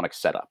hegemonic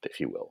setup, if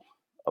you will,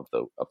 of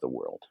the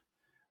world,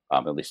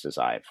 at least as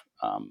I've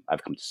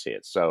come to see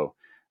it. So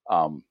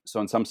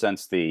in some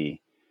sense,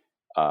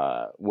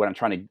 what I'm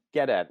trying to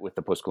get at with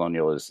the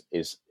postcolonial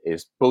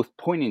is both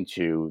pointing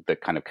to the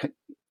kind of,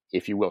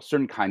 if you will,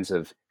 certain kinds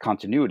of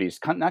continuities,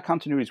 not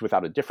continuities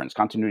without a difference,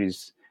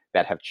 continuities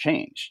that have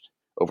changed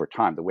over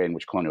time, the way in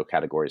which colonial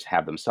categories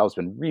have themselves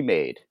been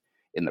remade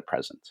in the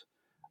present,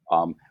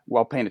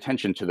 while paying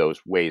attention to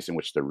those ways in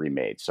which they're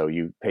remade. So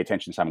you pay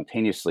attention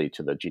simultaneously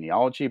to the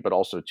genealogy, but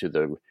also to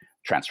the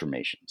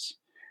transformations.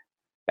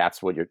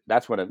 That's what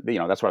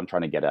I'm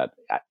trying to get at,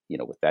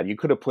 with that. You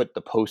could have put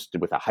the post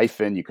with a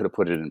hyphen. You could have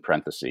put it in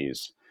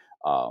parentheses.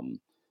 I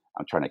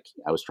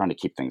was trying to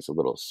keep things a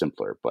little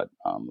simpler, but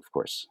of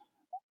course,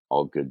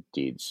 all good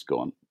deeds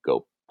go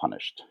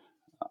punished.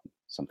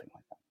 Something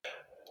like that.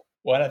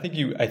 Well, I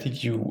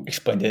think you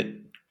explained it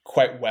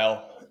quite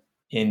well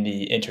in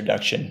the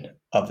introduction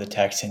of the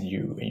text, and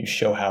you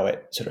show how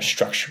it sort of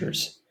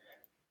structures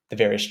the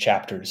various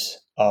chapters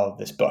of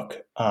this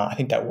book. I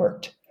think that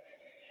worked.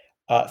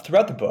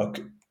 Throughout the book,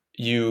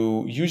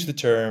 you use the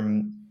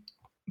term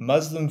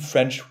Muslim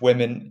French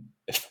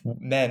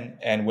men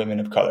and women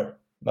of color,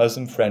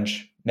 Muslim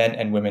French men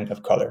and women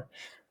of color,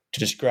 to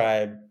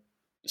describe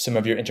some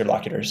of your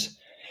interlocutors.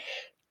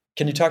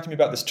 Can you talk to me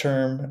about this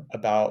term,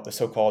 about the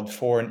so-called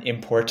foreign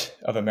import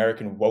of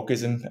American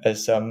wokeism,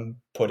 as some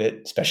put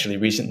it, especially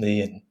recently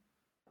in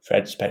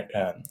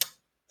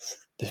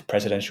the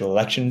presidential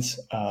elections,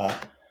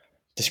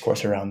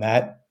 discourse around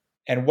that,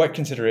 and what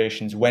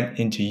considerations went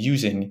into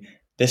using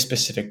this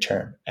specific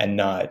term and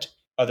not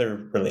other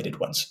related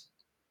ones?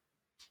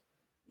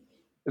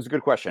 It's a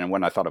good question, and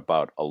one I thought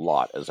about a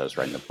lot as I was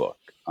writing the book.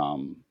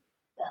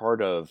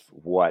 Part of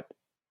what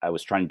I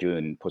was trying to do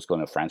in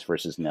postcolonial France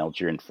versus in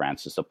Algerian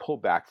France is to pull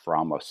back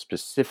from a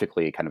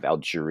specifically kind of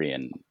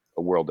Algerian,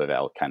 a world of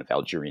kind of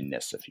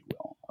Algerianness, if you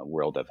will, a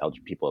world of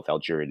people of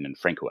Algerian and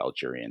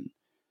Franco-Algerian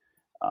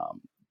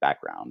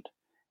background,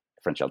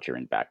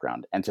 French-Algerian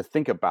background, and to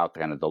think about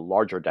kind of the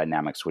larger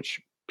dynamics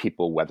which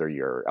people, whether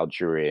you're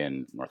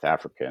Algerian, North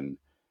African,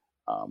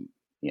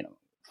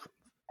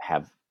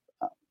 have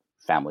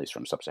families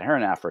from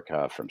sub-Saharan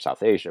Africa, from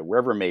South Asia,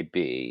 wherever it may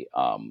be.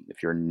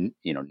 If you're,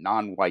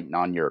 non-white,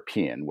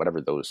 non-European, whatever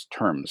those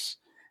terms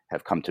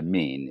have come to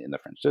mean in the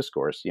French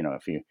discourse,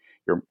 if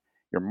you're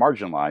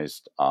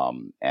marginalized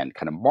and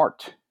kind of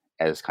marked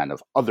as kind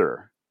of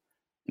other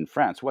in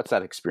France, what's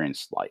that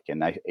experience like?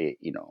 And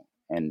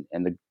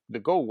the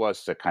goal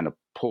was to kind of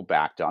pull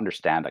back to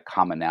understand a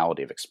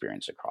commonality of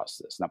experience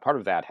across this. Now, part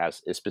of that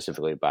is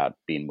specifically about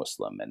being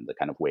Muslim and the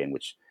kind of way in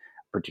which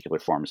particular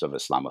forms of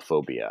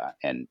Islamophobia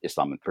and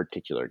Islam in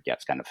particular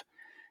gets kind of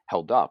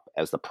held up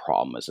as the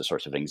problem, as a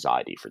source of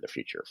anxiety for the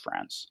future of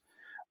France.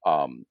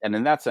 And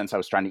in that sense, I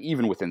was trying to,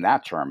 even within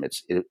that term,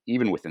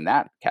 even within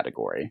that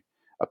category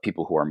of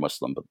people who are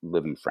Muslim but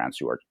live in France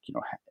who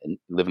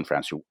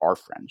are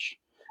French,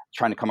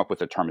 trying to come up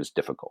with a term is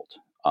difficult.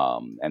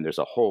 And there's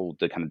a whole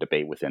kind of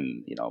debate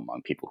within,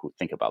 among people who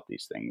think about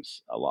these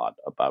things a lot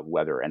about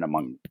whether, and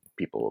among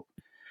people,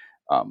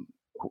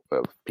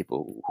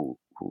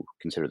 who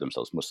consider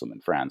themselves Muslim in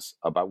France,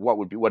 about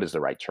what is the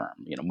right term.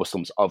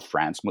 Muslims of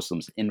France,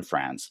 Muslims in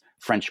France,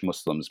 French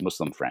Muslims,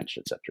 Muslim French,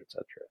 et cetera, et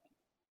cetera.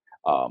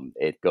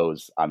 It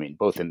goes,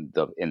 both in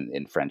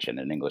French and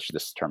in English,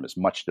 this term is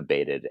much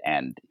debated,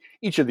 and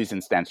each of these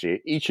instances,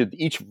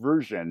 each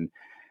version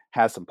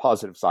has some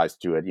positive sides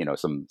to it,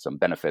 some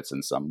benefits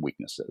and some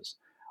weaknesses.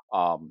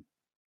 And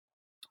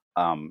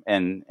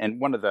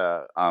one of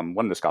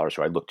the scholars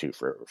who I look to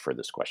for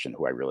this question,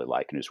 who I really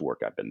like and whose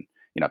work I've been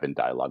in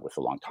dialogue with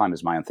a long time,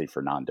 is Mayanthe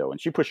Fernando,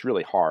 and she pushed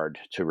really hard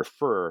to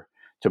refer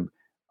to,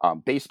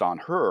 based on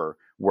her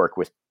work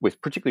with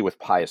particularly with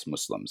pious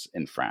Muslims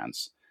in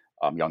France,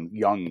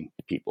 young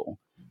people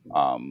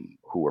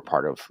who were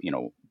part of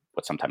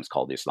what's sometimes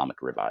called the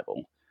Islamic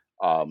revival.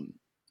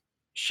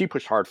 She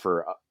pushed hard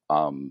for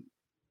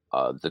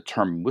the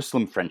term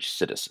Muslim French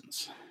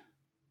citizens,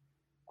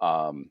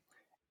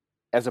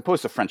 as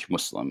opposed to French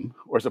Muslim,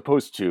 or as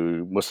opposed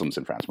to Muslims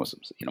in France,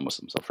 Muslims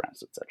of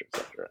France, et cetera, et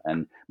cetera.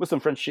 And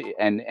Muslim French,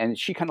 and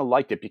she kind of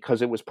liked it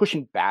because it was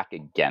pushing back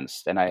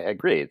against, and I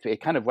agree,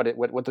 it kind of what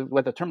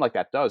the term like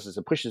that does is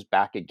it pushes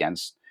back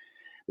against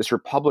this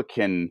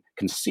Republican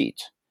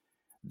conceit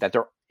that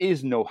there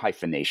is no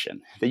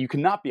hyphenation, that you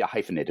cannot be a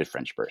hyphenated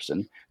French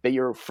person, that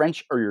you're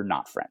French or you're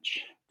not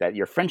French, that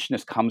your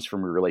Frenchness comes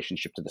from your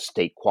relationship to the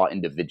state qua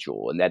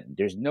individual, and that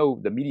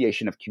the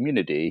mediation of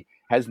community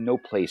has no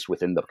place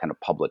within the kind of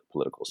public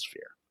political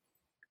sphere.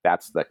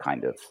 That's the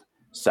kind of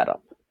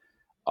setup,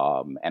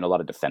 and a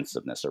lot of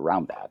defensiveness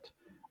around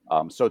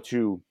that. So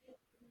to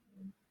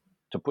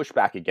push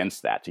back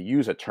against that, to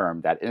use a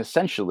term that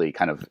essentially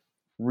kind of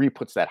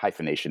re-puts that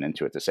hyphenation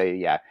into it to say,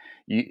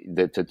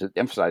 to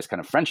emphasize kind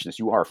of Frenchness,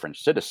 you are a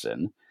French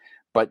citizen,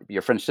 but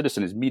your French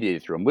citizen is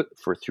mediated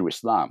through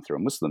Islam, through a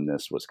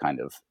Muslimness was kind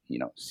of,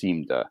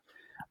 seemed a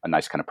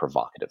nice kind of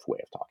provocative way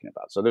of talking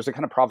about it. So there's a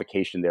kind of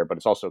provocation there, but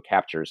it also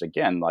captures,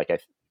 again, like I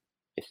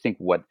think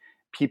what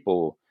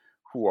people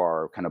who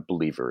are kind of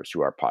believers,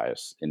 who are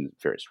pious in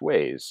various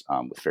ways,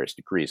 with various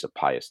degrees of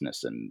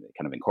piousness and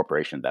kind of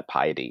incorporation of that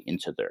piety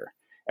into their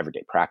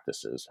everyday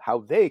practices,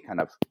 how they kind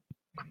of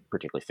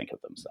particularly think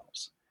of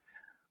themselves.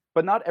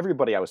 But not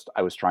everybody I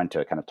was trying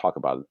to kind of talk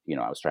about,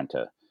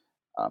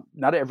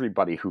 not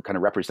everybody who kind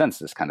of represents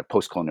this kind of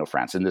post-colonial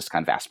France in this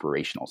kind of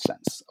aspirational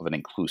sense of an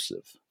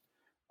inclusive,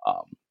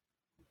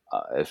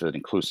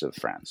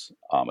 France,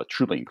 a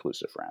truly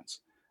inclusive France.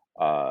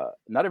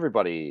 Not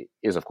everybody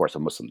is, of course,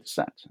 of Muslim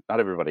descent.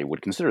 Not everybody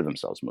would consider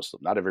themselves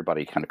Muslim. Not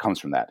everybody kind of comes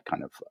from that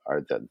kind of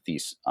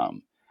these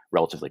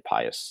relatively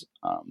pious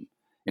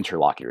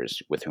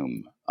interlocutors with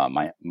whom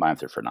my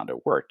aunt Fernando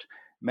worked.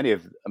 Many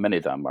of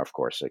them, are, of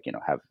course,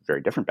 have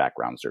very different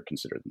backgrounds or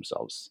consider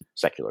themselves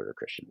secular or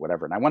Christian,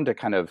 whatever. And I wanted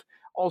to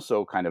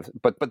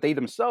but they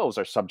themselves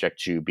are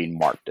subject to being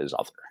marked as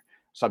other,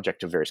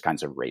 subject to various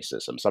kinds of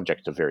racism,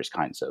 subject to various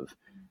kinds of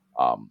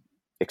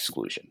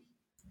exclusion,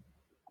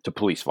 to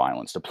police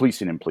violence, to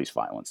policing and police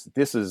violence.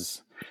 This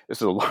is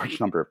a large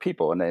number of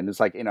people, and it's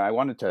like, I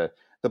wanted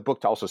the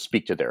book to also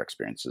speak to their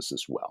experiences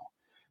as well.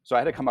 So I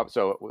had to come up.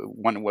 So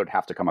one would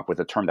have to come up with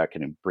a term that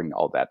can bring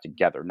all that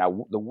together.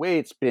 Now, the way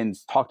it's been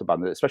talked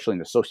about, especially in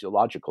the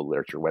sociological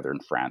literature, whether in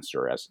France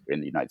or as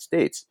in the United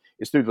States,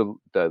 is through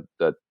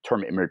the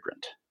term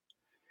immigrant.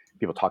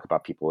 People talk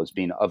about people as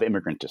being of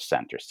immigrant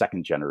descent, or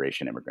second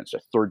generation immigrants, or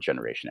third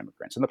generation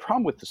immigrants. And the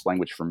problem with this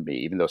language for me,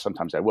 even though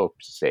sometimes I will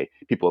say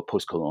people of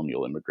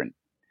post-colonial immigrant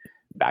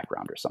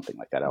background or something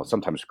like that, I'll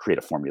sometimes create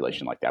a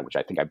formulation like that, which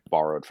I think I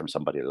borrowed from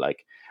somebody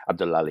like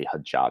Abdelali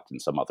Hadjat and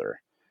some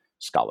other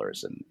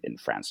scholars in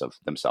France of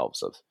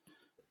themselves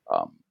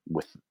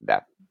with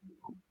that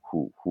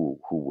who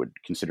would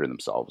consider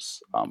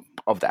themselves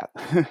of that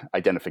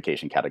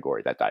identification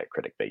category, that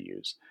diacritic they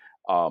use.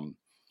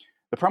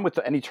 The problem with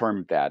any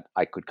term that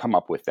I could come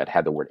up with that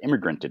had the word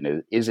immigrant in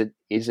it is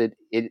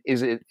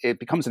it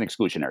becomes an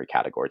exclusionary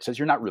category. It says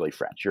you're not really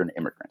French, you're an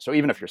immigrant. So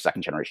even if you're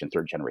second generation,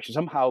 third generation,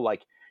 somehow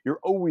like you're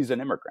always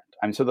an immigrant.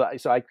 I mean, so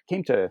I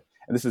came to,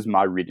 and this is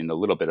my reading a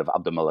little bit of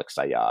Abdelmalek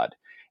Sayad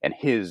and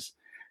his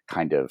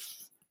kind of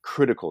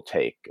critical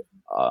take,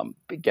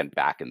 again,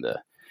 back in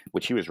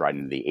which he was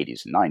writing in the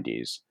 80s and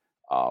 90s,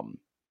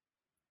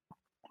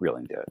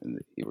 really in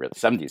the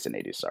 70s and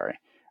 80s, sorry,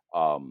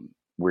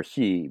 where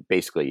he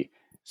basically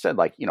said,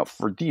 like,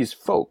 for these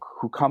folk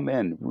who come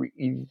in,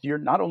 you're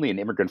not only an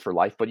immigrant for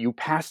life, but you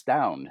pass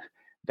down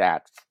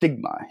that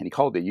stigma. And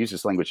he used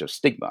this language of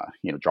stigma,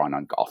 drawing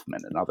on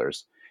Goffman and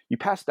others. You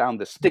pass down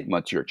the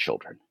stigma to your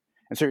children.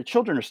 And so your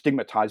children are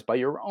stigmatized by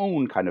your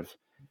own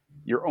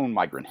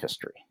migrant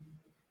history.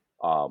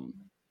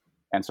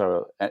 And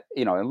so, a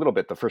little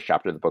bit, the first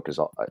chapter of the book is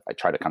I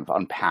try to kind of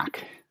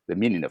unpack the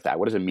meaning of that.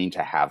 What does it mean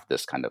to have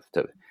this kind of,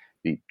 to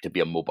be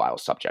a mobile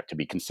subject, to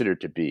be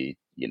considered to be,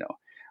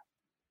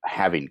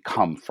 having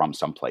come from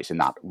someplace and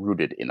not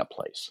rooted in a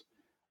place.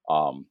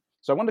 So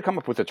I wanted to come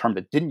up with a term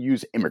that didn't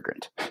use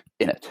immigrant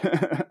in it,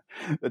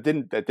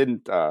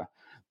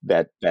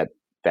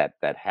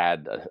 that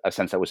had a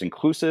sense that was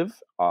inclusive,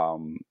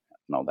 and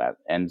all that.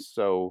 And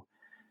so,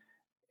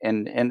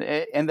 and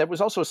that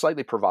was also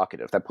slightly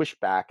provocative, that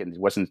pushed back and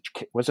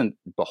wasn't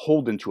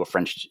beholden to a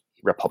French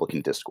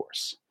Republican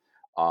discourse.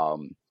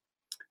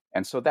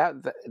 And so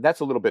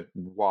that's a little bit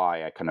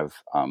why I kind of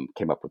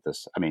came up with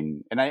this. I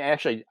mean, and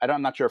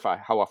I'm not sure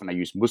how often I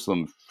use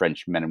Muslim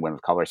French men and women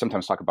of color. I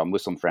sometimes talk about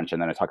Muslim French,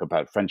 and then I talk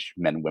about French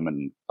men and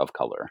women of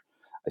color.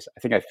 I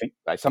think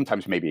I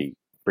sometimes maybe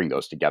bring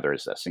those together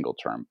as a single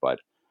term, but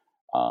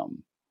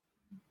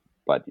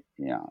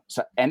yeah.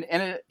 So and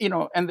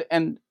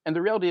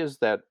the reality is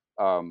that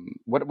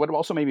what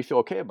also made me feel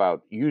okay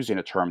about using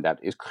a term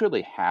that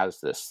clearly has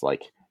this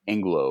like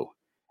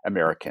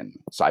Anglo-American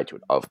side to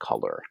it of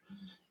color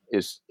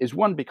is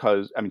one,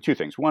 because two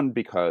things. One,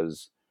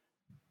 because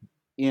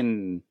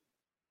in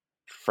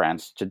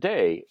France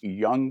today,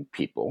 young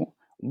people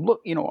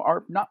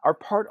are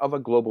part of a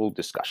global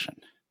discussion.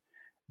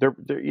 They're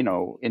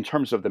in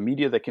terms of the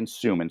media they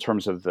consume, in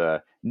terms of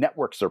the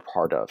networks they're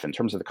part of, in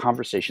terms of the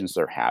conversations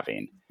they're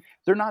having,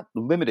 they're not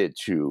limited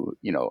to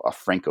a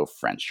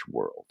Franco-French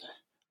world.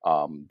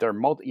 They're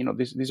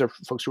these are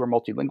folks who are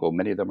multilingual.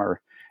 Many of them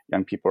are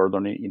young people are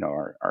learning,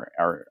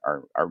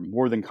 are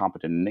more than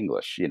competent in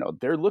English.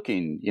 They're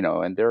looking,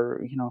 and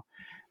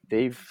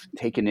they've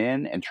taken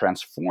in and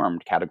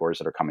transformed categories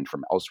that are coming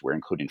from elsewhere,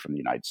 including from the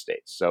United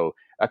States. So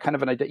kind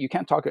of you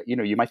can't talk,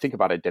 you might think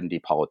about identity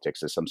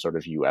politics as some sort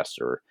of U.S.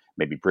 or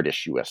maybe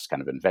British U.S.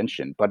 kind of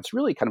invention, but it's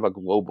really kind of a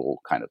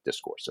global kind of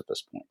discourse at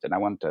this point. And I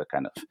wanted to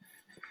kind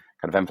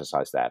of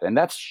emphasize that. And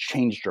that's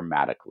changed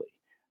dramatically.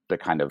 The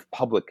kind of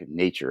public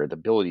nature, the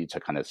ability to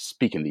kind of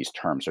speak in these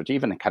terms, or to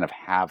even kind of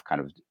have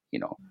kind of,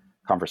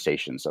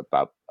 conversations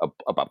about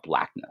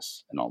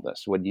blackness and all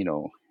this. When,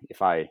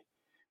 if I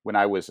when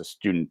I was a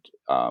student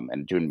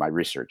and doing my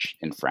research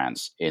in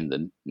France in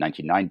the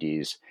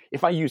 1990s,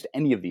 if I used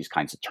any of these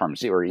kinds of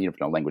terms, or even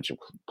a language of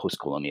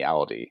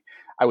postcoloniality,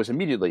 I was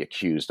immediately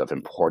accused of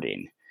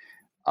importing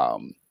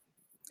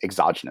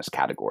exogenous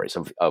categories,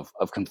 of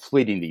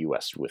conflating the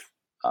U.S. with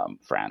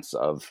France,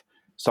 of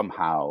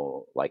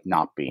somehow like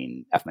not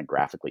being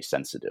ethnographically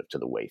sensitive to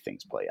the way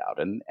things play out.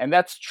 And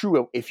that's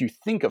true if you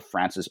think of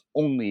France as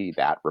only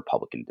that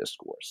Republican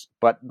discourse.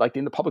 But like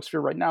in the public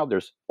sphere right now,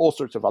 there's all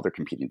sorts of other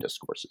competing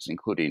discourses,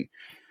 including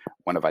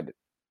one of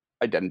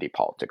identity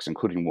politics,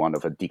 including one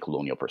of a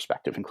decolonial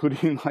perspective,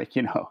 including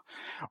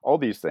all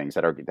these things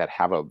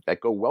that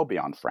go well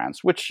beyond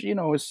France, which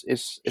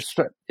is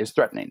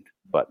threatening.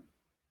 But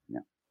yeah.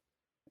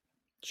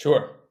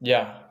 Sure.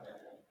 Yeah.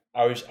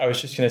 I was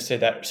just going to say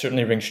that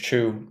certainly rings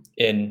true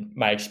in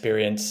my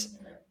experience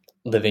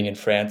living in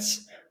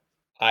France.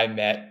 I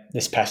met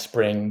this past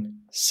spring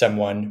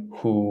someone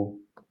who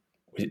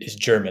is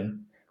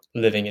German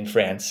living in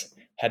France,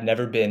 had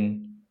never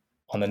been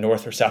on the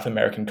North or South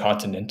American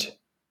continent,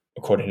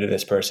 according to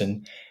this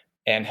person,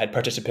 and had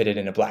participated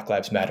in a Black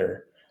Lives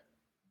Matter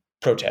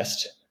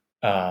protest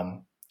a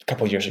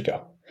couple years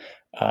ago,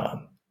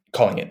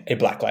 calling it a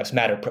Black Lives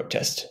Matter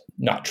protest,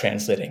 not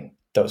translating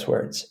those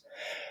words.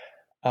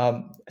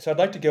 So I'd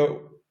like to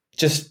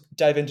just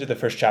dive into the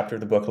first chapter of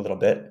the book a little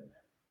bit,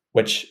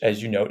 which,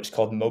 as you note, is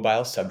called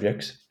Mobile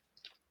Subjects.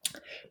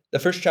 The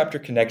first chapter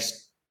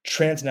connects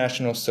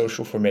transnational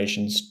social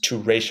formations to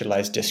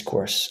racialized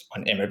discourse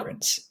on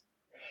immigrants.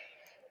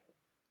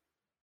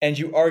 And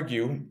you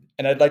argue,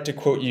 and I'd like to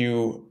quote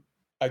you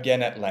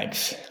again at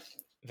length,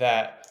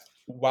 that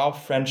while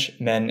French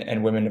men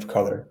and women of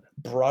color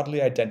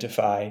broadly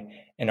identify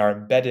and are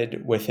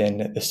embedded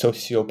within the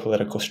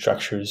socio-political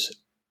structures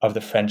of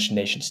the French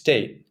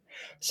nation-state,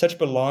 such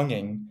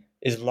belonging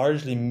is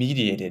largely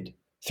mediated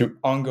through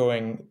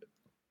ongoing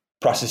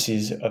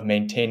processes of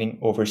maintaining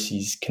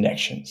overseas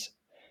connections.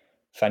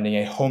 Finding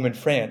a home in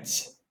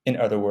France, in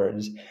other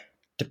words,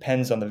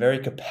 depends on the very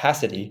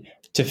capacity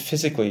to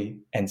physically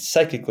and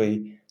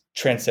psychically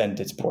transcend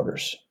its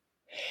borders.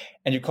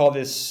 And you call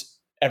this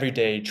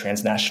everyday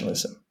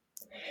transnationalism.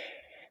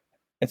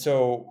 And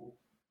so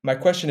my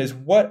question is,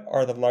 what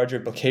are the larger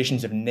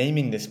implications of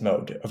naming this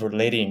mode of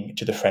relating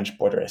to the French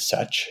border as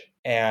such?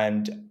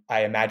 And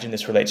I imagine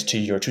this relates to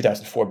your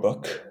 2004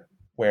 book,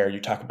 where you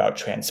talk about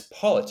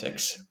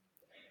transpolitics.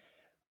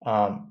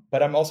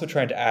 But I'm also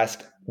trying to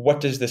ask,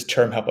 what does this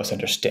term help us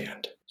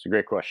understand? It's a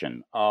great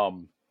question. I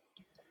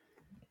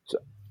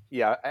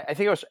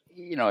think it was,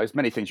 as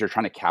many things, you're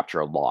trying to capture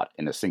a lot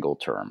in a single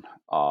term.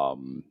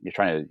 You're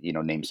trying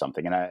to, name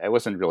something. And I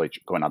wasn't really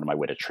going out of my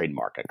way to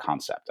trademark a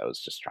concept. I was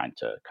just trying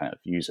to kind of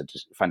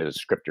find a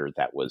descriptor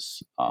that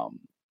was, how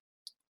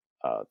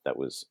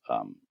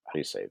do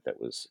you say,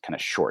 that was kind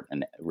of short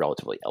and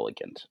relatively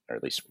elegant, or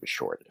at least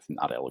short, if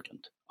not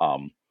elegant.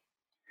 So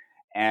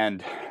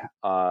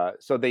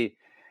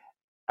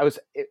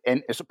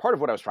part of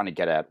what I was trying to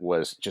get at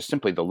was just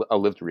simply a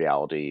lived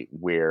reality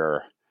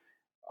where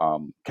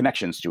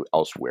connections to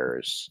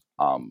elsewheres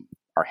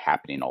are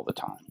happening all the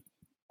time,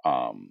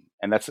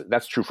 and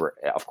that's true for,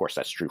 of course,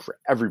 that's true for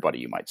everybody,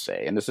 you might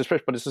say, and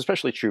but it's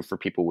especially true for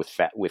people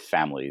with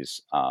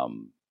families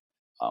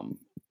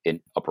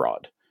in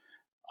abroad.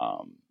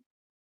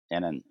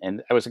 And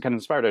I was kind of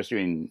inspired. I was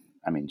doing,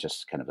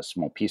 just kind of a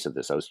small piece of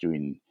this. I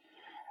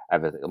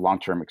have a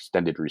long-term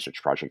extended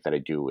research project that I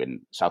do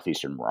in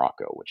southeastern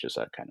Morocco, which is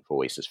a kind of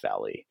oasis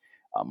valley,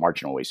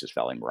 marginal oasis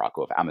valley in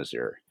Morocco of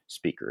Amazigh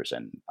speakers,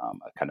 and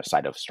a kind of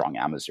site of strong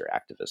Amazigh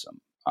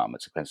activism.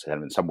 It's kind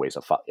of in some ways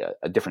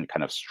a different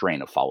kind of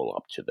strain of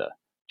follow-up to the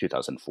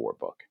 2004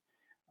 book.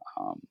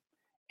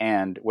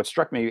 And what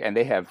struck me, and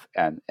they have,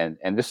 and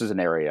this is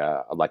an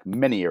area, like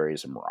many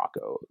areas of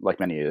Morocco, like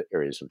many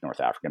areas of North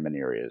Africa, many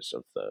areas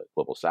of the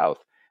global South,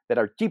 that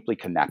are deeply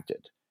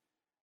connected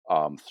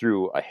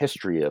through a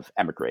history of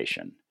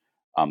emigration,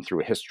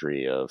 through a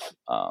history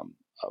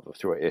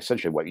through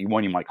essentially what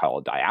you might call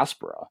a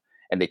diaspora.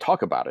 And they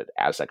talk about it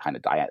as a kind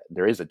of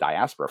there is a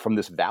diaspora from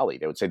this valley.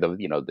 They would say they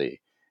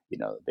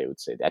would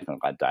say the ethnic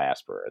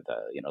diaspora,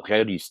 the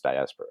Kharis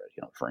diaspora,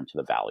 referring to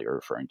the valley or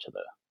referring to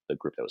the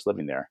group that was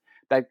living there.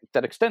 That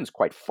extends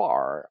quite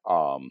far,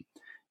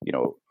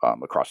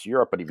 across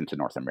Europe, but even to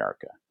North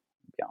America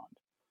and beyond.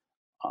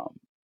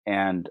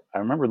 And I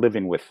remember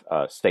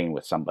staying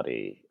with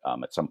somebody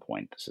at some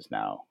point. This is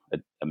now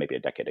maybe a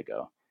decade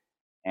ago,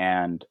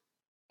 and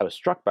I was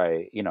struck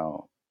by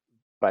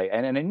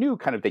and I knew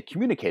kind of they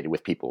communicated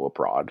with people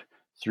abroad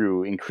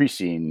through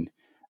increasing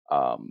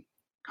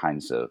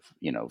kinds of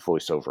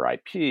voice over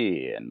IP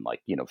and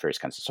various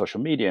kinds of social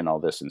media and all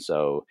this. And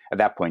so at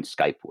that point,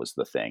 Skype was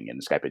the thing,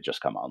 and Skype had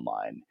just come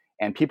online,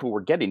 and people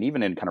were getting,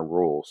 even in kind of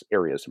rural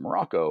areas of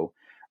Morocco,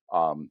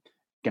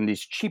 getting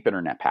these cheap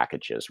internet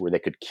packages where they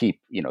could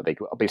keep, they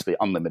basically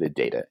unlimited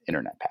data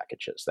internet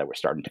packages that were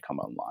starting to come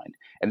online.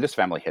 And this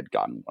family had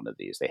gotten one of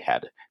these. They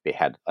had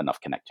enough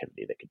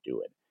connectivity they could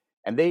do it.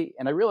 And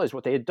I realized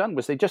what they had done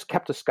was they just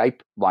kept a Skype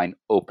line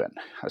open,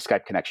 a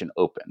Skype connection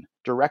open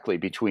directly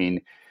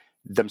between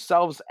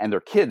themselves and their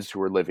kids who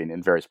were living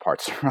in various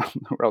parts around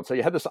the world. So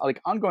you had this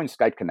like ongoing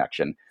Skype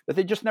connection that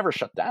they just never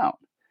shut down.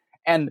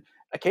 And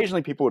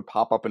occasionally people would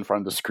pop up in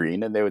front of the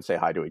screen and they would say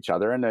hi to each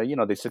other. And,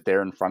 they sit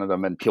there in front of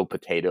them and peel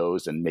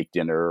potatoes and make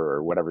dinner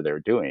or whatever they were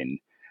doing.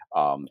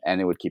 And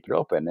they would keep it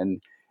open.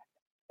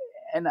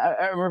 And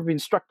I remember being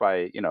struck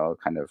by,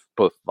 kind of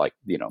both like,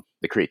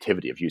 the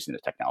creativity of using the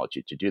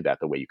technology to do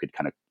that, the way you could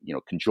kind of,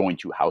 conjoin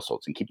two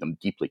households and keep them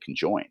deeply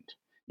conjoined,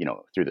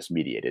 through this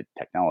mediated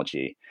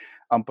technology.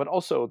 But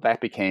also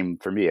that became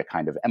for me a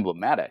kind of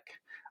emblematic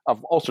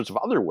of all sorts of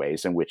other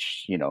ways in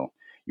which,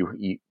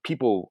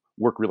 people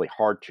work really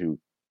hard to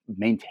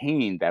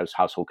maintain those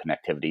household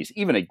connectivities,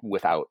 even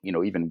without,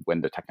 even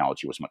when the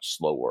technology was much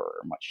slower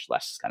or much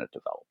less kind of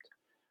developed.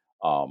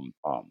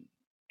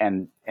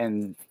 And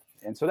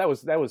so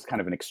that was kind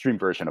of an extreme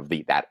version of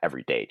that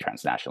everyday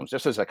transnationalism,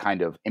 just as a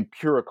kind of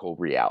empirical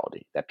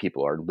reality that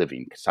people are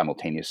living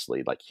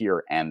simultaneously, like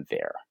here and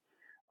there,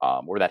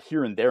 or that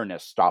here and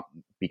there-ness stop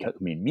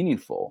becoming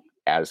meaningful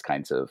as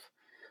kinds of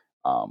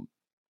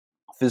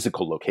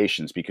physical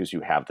locations because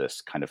you have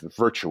this kind of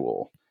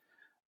virtual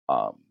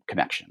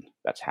connection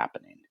that's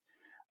happening.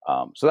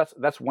 So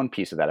that's one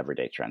piece of that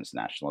everyday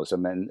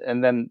transnationalism,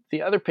 and then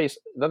the other piece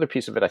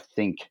of it, I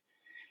think,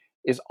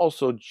 is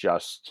also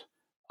just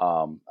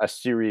a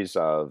series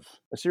of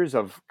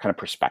kind of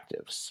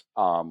perspectives,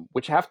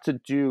 which have to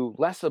do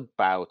less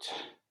about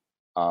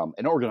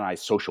an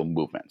organized social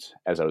movement,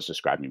 as I was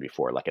describing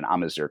before, like an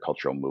Amazigh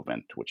cultural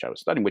movement, which I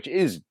was studying, which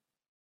is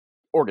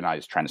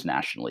organized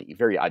transnationally,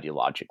 very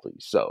ideologically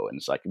so. And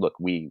it's like, look,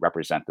 we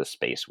represent this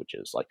space, which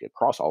is like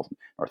across all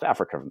North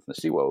Africa, from the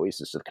Siwa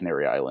Oasis to the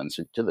Canary Islands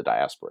to the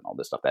diaspora and all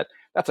this stuff.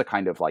 That's a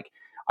kind of like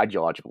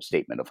ideological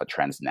statement of a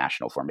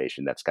transnational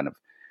formation that's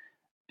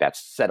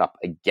set up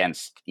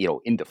against,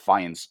 in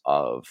defiance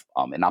of,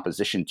 in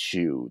opposition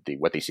to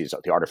what they see as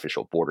the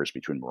artificial borders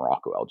between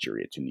Morocco,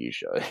 Algeria,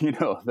 Tunisia,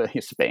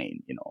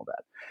 Spain, all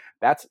that.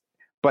 That's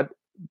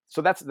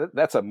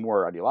a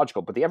more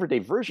ideological, but the everyday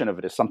version of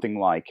it is something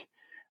like,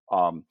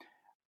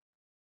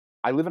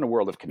 I live in a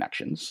world of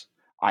connections.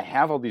 I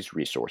have all these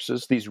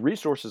resources. These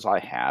resources I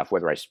have,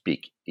 whether I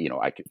speak,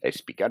 I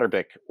speak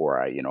Arabic or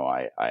I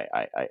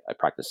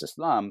practice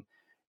Islam,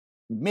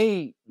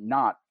 may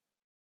not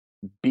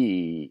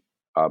be,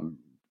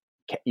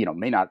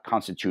 may not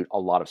constitute a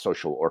lot of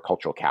social or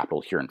cultural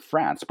capital here in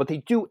France, but they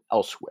do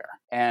elsewhere.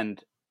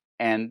 And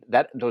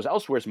that those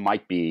elsewheres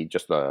might be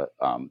just the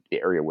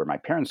area where my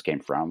parents came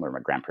from, or my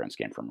grandparents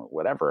came from, or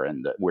whatever,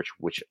 and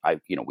which I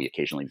we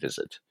occasionally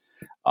visit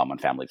on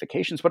family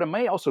vacations. But it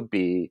may also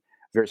be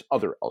various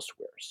other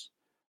elsewheres.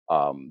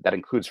 That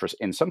includes,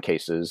 in some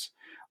cases,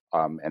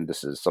 and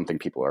this is something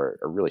people are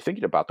really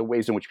thinking about, the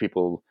ways in which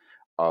people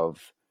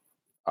of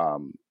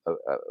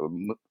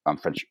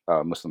French,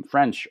 Muslim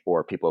French,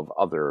 or people of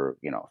other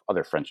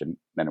French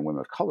men and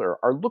women of color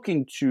are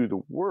looking to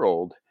the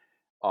world,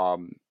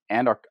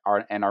 and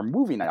are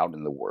moving out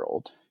in the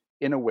world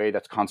in a way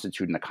that's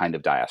constituting a kind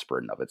of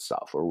diaspora in of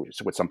itself, or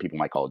what some people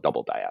might call a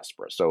double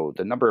diaspora. So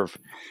the number of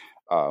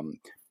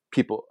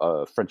people,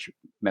 French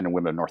men and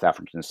women of North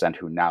African descent,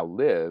 who now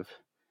live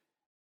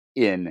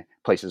in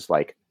places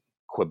like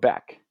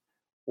Quebec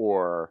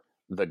or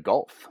the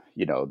Gulf,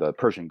 the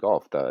Persian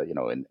Gulf,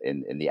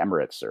 in the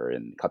Emirates or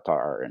in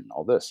Qatar and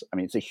all this. I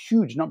mean, it's a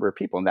huge number of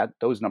people, and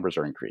those numbers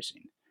are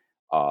increasing.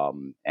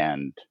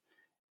 And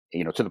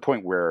to the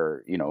point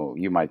where,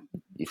 you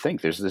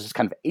think there's this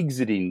kind of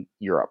exiting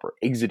Europe or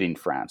exiting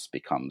France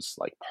becomes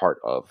like part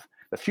of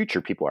the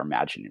future people are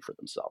imagining for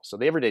themselves. So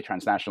the everyday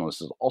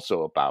transnationalist is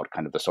also about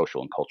kind of the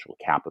social and cultural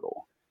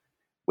capital,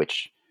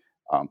 which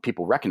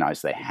people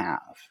recognize they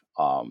have,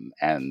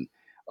 and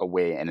a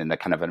way, and in the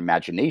kind of an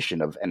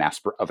imagination of an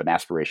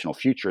aspirational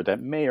future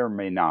that may or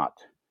may not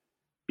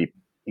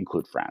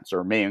include France,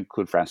 or may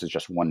include France as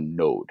just one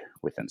node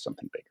within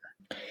something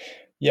bigger.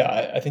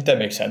 Yeah, I think that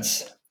makes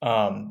sense.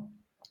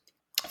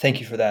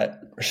 Thank you for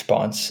that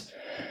response.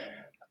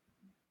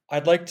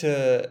 I'd like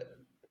to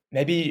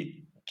maybe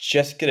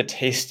just get a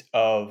taste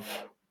of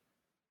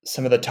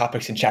some of the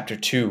topics in chapter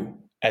 2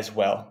 as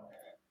well.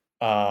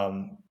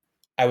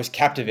 I was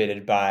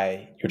captivated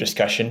by your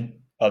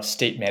discussion of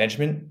state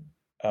management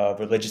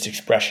of religious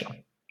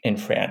expression in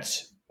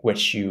France,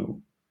 which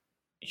you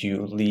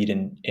lead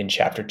in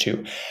chapter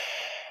 2.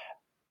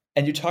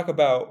 And you talk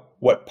about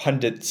what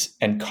pundits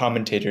and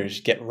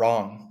commentators get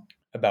wrong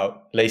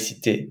about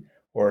laïcité,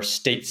 or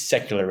state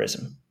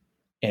secularism,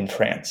 in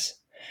France,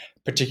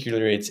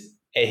 particularly its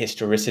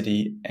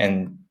ahistoricity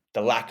and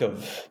the lack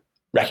of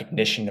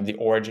recognition of the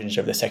origins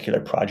of the secular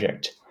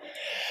project.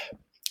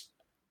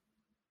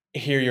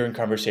 Here you're in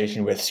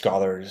conversation with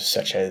scholars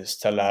such as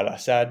Salah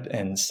al-Assad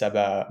and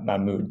Saba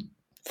Mahmoud,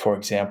 for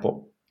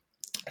example.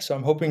 So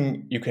I'm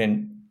hoping you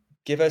can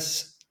give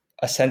us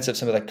a sense of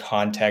some of the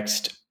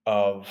context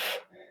of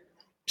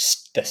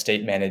the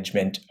state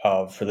management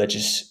of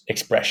religious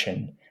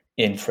expression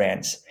in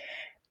France.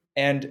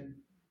 And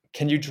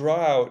can you draw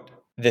out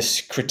this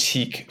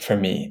critique for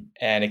me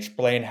and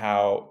explain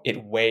how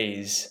it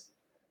weighs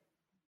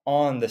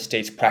on the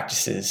state's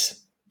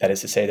practices that is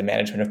to say, the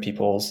management of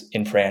peoples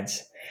in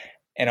France,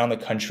 and on the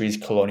country's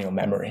colonial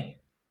memory,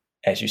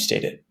 as you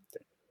stated?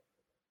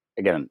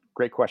 Again,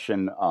 great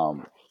question.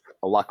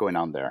 A lot going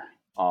on there.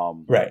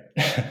 Right.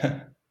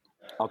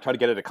 I'll try to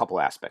get at a couple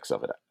aspects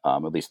of it,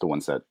 at least the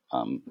ones that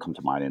come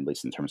to mind, at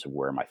least in terms of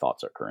where my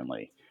thoughts are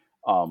currently.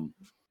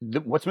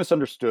 What's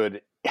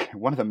misunderstood,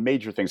 one of the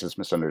major things that's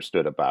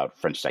misunderstood about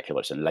French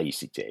secularism,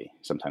 laïcité,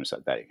 sometimes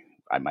that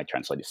I might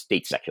translate as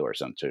state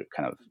secularism to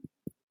kind of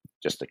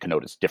just to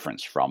connote its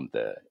difference from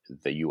the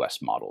U.S.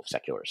 model of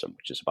secularism,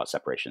 which is about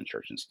separation of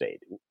church and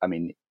state. I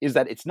mean, is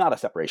that it's not a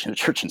separation of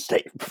church and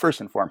state,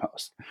 first and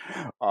foremost.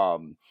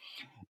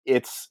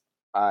 It's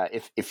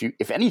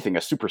if anything,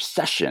 a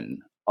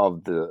supersession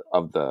of the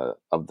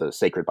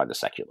sacred by the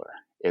secular.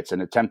 It's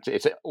an attempt.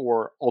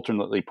 Or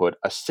alternately put,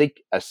 a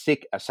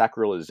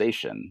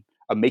sacralization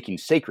of making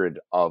sacred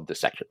of the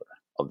secular,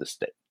 of the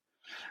state.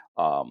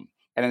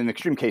 And in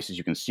extreme cases,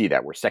 you can see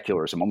that where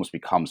secularism almost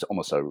becomes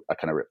almost a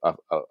kind of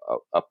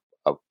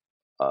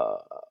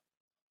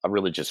a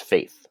religious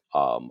faith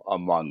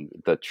among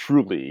the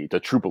true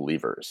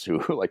believers who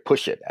like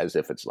push it as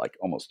if it's like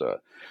almost a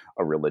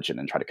religion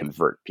and try to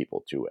convert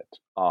people to it.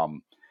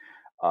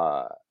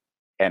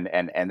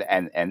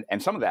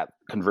 And some of that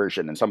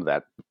conversion and some of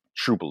that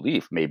true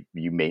belief may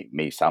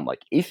sound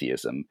like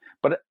atheism,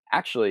 but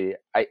actually,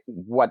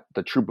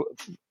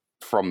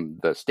 from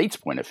the state's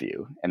point of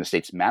view and the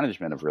state's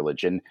management of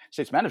religion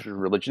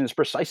is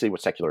precisely what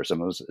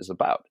secularism is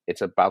about.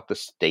 It's about the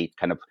state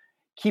kind of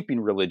keeping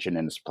religion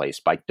in its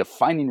place by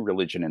defining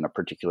religion in a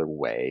particular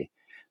way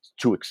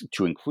to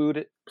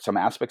include some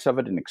aspects of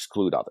it and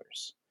exclude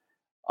others.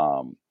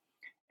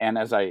 And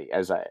as I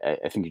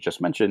think you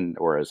just mentioned,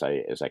 or as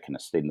I kind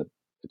of state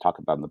talk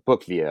about in the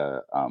book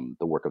via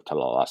the work of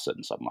Talal Asad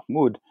and Saad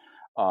Mahmoud,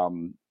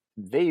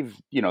 they've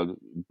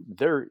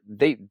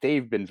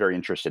been very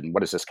interested in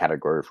what is this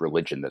category of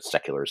religion that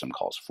secularism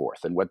calls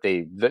forth, and what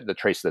the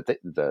trace that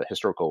the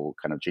historical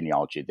kind of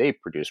genealogy they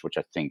produce, which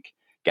I think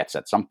gets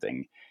at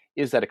something,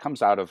 is that it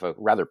comes out of a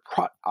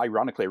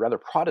ironically, a rather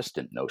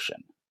Protestant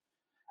notion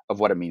of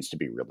what it means to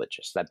be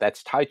religious.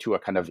 That's tied to a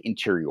kind of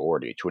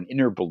interiority, to an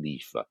inner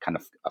belief, a kind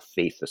of a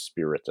faith, a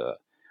spirit,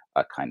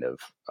 a kind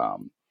of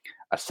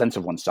a sense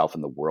of oneself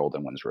in the world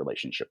and one's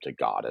relationship to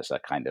God as a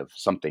kind of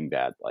something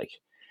that like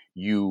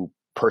you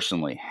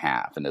personally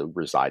have, and it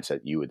resides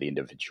at you, the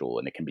individual,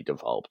 and it can be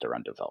developed or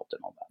undeveloped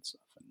and all that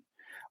stuff.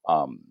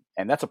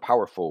 And that's a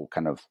powerful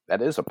kind of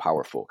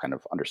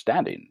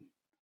understanding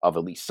of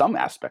at least some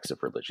aspects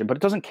of religion, but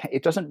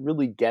it doesn't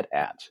really get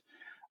at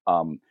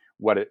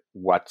what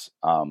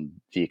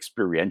the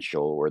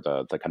experiential or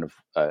the kind of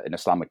an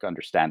Islamic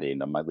understanding,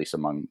 at least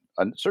among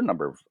a certain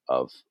number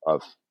of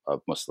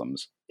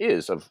Muslims,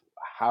 is of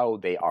how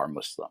they are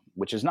Muslim,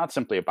 which is not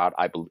simply about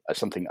a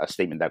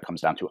statement that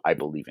comes down to I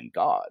believe in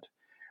God,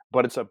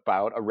 but it's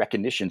about a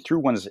recognition through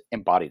one's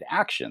embodied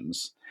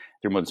actions,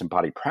 through one's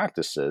embodied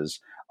practices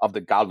of the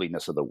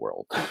godliness of the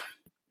world,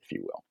 if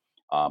you will,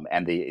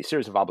 and the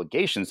series of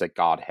obligations that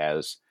God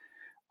has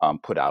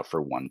put out for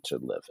one to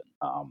live in.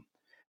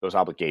 Those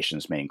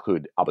obligations may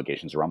include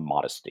obligations around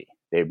modesty.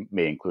 They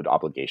may include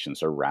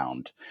obligations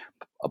around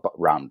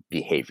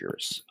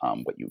behaviors,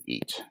 what you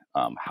eat,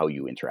 how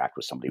you interact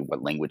with somebody,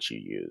 what language you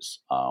use.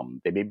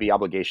 They may be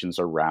obligations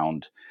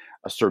around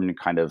a certain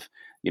kind of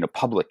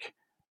public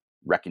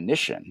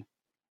recognition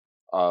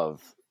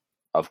of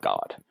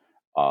God.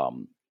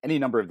 Any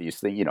number of these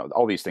things,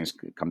 all these things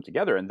come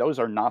together, and those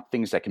are not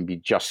things that can be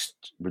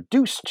just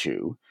reduced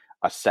to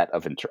a set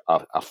of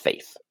a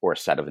faith or a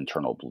set of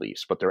internal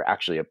beliefs, but they're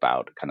actually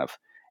about kind of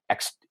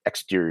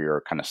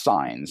exterior kind of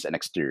signs and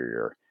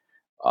exterior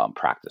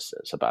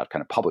practices, about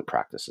kind of public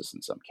practices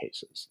in some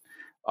cases.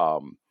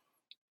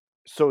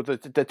 So the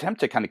attempt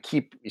to kind of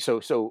keep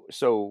so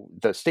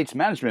the state's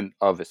management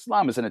of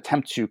Islam is an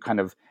attempt to kind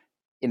of,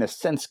 in a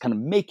sense, kind of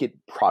make it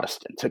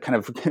Protestant, to kind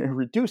of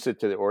reduce it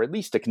to, or at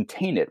least to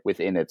contain it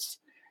within its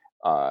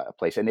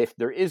place. And if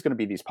there is going to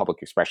be these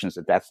public expressions,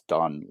 that's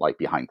done like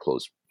behind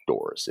closed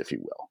doors, if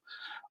you will.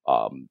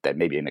 That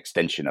may be an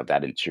extension of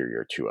that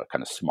interior to a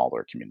kind of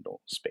smaller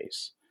communal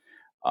space.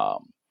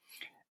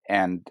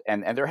 And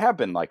there have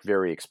been like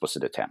very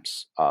explicit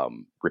attempts,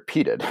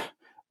 repeated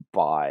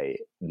by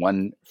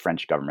one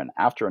French government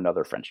after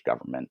another French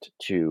government,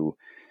 to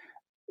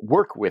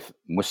work with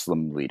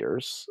Muslim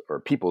leaders or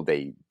people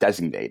they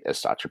designate as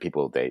such, or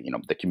people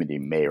the community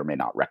may or may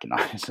not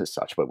recognize as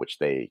such, but which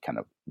they kind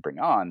of bring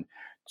on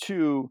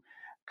to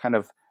kind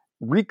of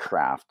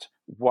recraft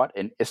what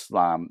an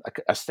Islam,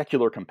 a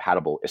secular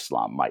compatible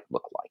Islam might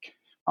look like,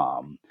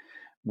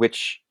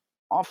 which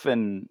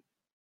often,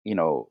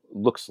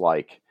 looks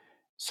like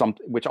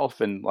sometimes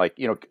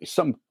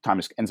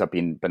ends up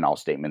being banal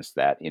statements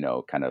that,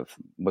 kind of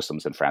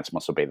Muslims in France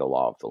must obey the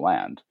law of the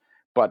land,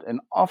 but in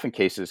often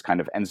cases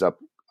kind of ends up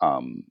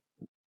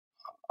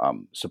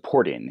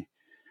supporting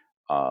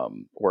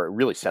or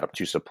really set up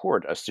to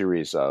support a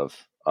series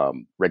of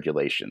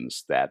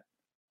regulations that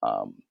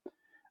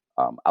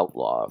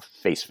outlaw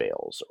face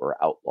veils or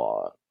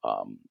outlaw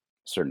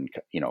certain,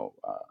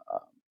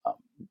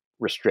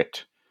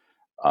 restrict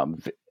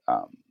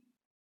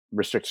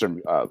restrict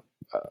certain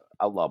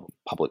outlaw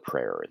public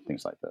prayer and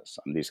things like this.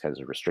 These kinds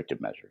of restrictive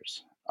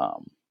measures.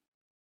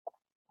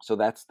 So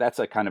that's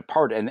a kind of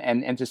part,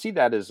 and to see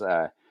that as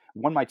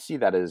one might see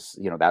that as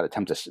that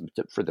attempt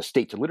for the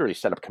state to literally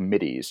set up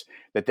committees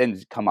that then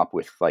come up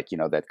with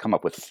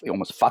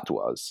almost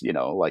fatwas,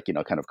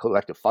 kind of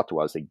collective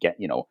fatwas that get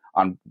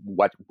on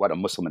what a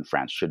Muslim in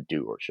France should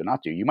do or should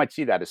not do. You might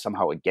see that as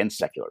somehow against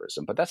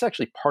secularism, but that's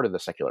actually part of the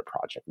secular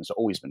project, and it's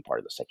always been part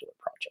of the secular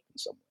project in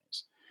some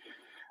ways.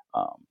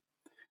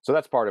 So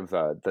that's part of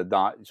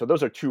so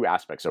those are two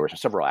aspects, or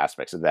several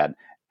aspects of that.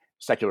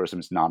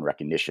 Secularism's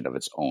non-recognition of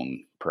its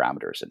own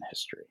parameters in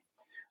history.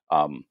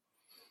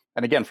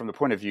 And again, from the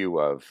point of view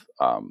of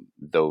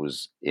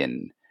those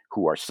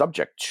who are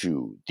subject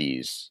to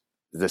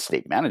the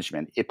state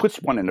management, it puts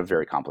one in a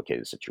very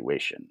complicated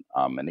situation.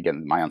 And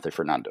again, Mayanthe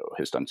Fernando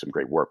has done some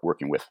great work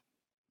working with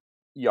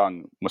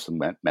young Muslim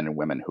men and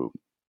women who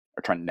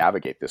are trying to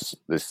navigate this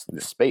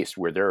space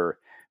where they're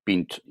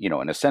being,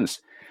 in a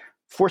sense,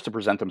 forced to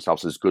present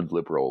themselves as good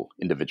liberal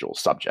individual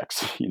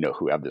subjects,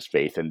 who have this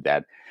faith, and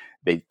that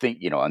they think,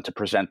 and to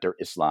present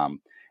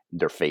Islam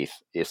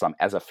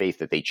as a faith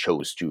that they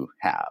chose to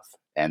have,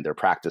 and their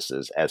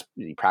practices as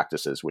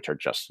practices which are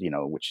just,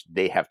 which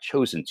they have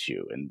chosen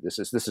to. And this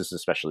is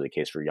especially the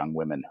case for young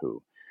women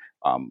who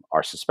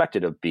are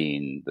suspected of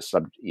being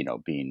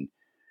the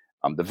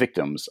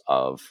victims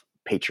of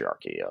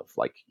patriarchy, of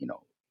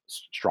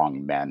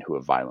strong men who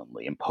have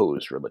violently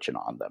imposed religion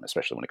on them,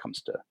 especially when it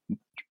comes to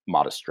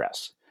modest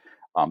dress.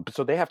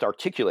 So they have to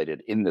articulate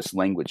it in this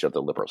language of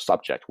the liberal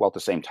subject, while at the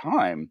same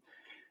time,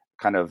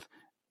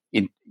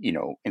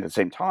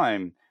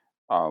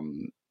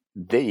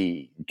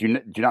 they do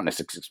not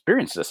necessarily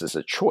experience this as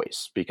a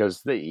choice,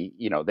 because they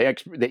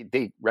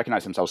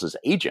recognize themselves as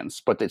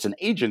agents, but it's an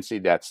agency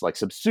that's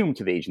subsumed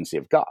to the agency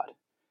of God.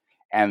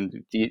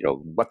 And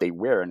what they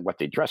wear and what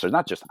they dress is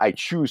not just I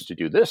choose to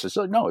do this. It's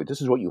no,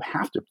 this is what you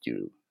have to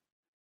do.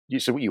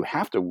 So you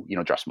have to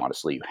dress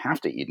modestly. You have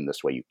to eat in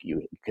this way.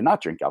 You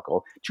cannot drink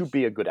alcohol to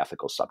be a good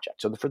ethical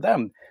subject. So for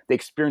them, they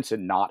experience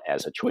it not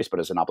as a choice, but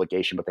as an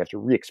obligation. But they have to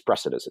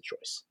re-express it as a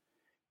choice,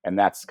 and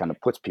that's kind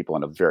of puts people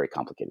in a very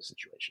complicated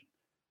situation.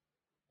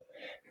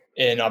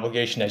 An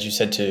obligation, as you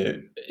said,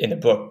 in the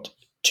book,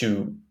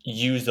 to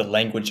use the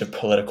language of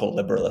political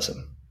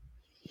liberalism.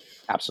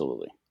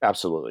 Absolutely.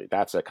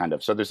 That's a kind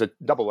of, so there's a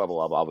double level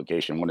of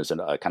obligation. One is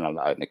a kind of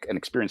an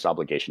experience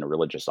obligation, a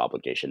religious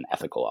obligation,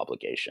 ethical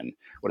obligation.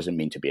 What does it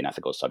mean to be an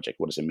ethical subject?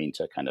 What does it mean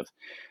to kind of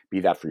be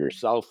that for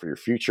yourself, for your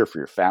future, for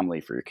your family,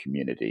 for your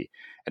community?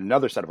 And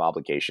another set of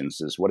obligations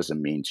is what does it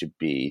mean to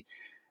be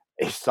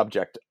a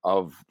subject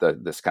of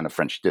this kind of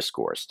French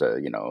discourse, to,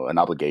 an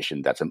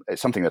obligation that's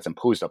something that's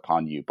imposed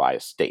upon you by a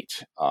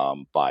state,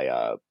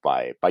 by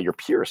your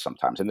peers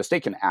sometimes. And the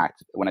state can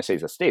act. When I say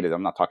the state,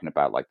 I'm not talking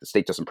about the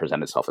state doesn't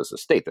present itself as a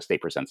state. The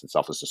state presents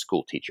itself as a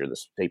school teacher. The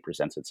state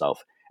presents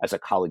itself as a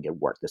colleague at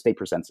work. The state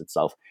presents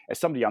itself as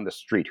somebody on the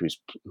street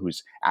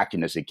who's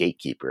acting as a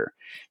gatekeeper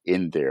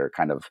in their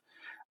kind of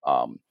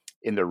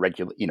in their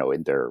regular,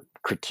 in their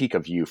critique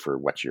of you for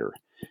what you're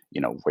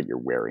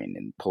wearing,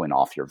 and pulling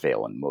off your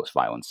veil in the most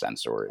violent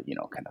sense, or,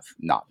 kind of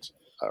not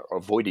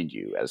avoiding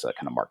you as a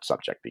kind of marked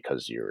subject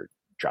because you're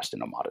dressed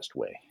in a modest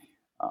way,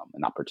 and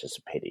not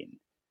participating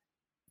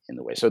in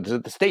the way. So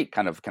the state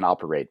kind of can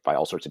operate by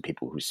all sorts of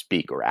people who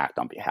speak or act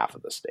on behalf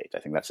of the state. I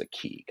think that's a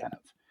key kind of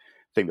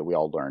thing that we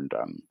all learned.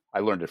 I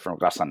learned it from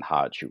Ghassan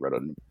Haj, who wrote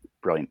a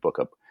brilliant book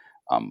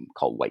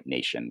called White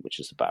Nation, which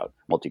is about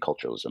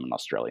multiculturalism in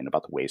Australia and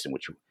about the ways in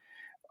which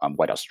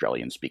white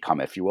Australians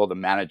become, if you will, the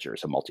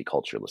managers of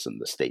multiculturalism,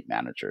 the state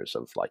managers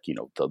of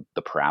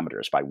the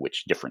parameters by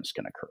which difference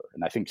can occur.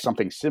 And I think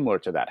something similar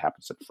to that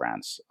happens in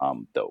France,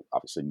 though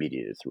obviously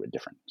mediated through a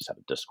different set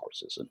of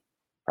discourses and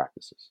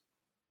practices.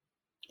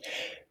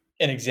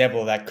 An example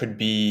of that could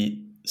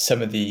be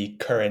some of the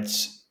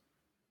currents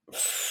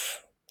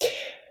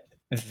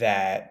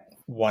that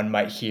one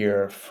might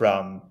hear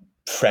from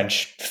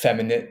French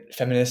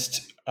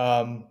feminist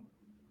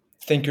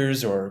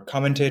thinkers or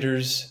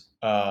commentators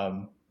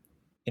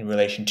in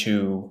relation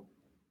to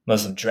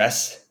Muslim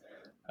dress.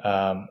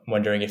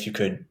 Wondering if you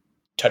could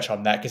touch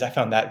on that, because I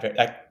found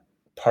that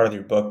part of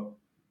your book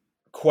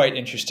quite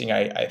interesting.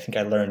 I think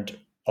I learned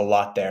a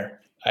lot there,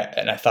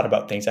 and I thought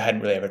about things I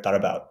hadn't really ever thought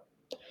about.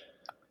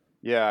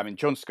 Yeah, I mean,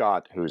 Joan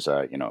Scott, who's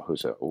a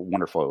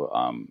wonderful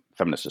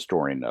feminist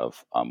historian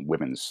of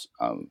women's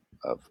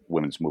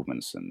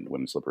movements and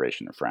women's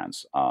liberation in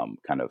France,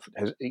 kind of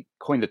has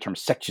coined the term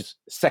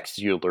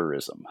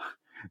sexularism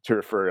to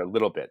refer a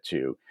little bit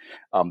to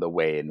the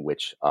way in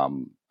which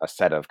a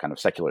set of kind of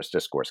secularist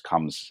discourse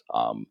comes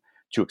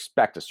to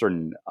expect a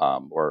certain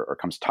or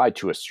comes tied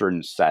to a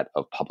certain set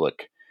of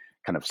public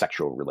kind of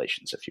sexual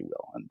relations, if you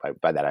will. And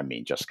by that, I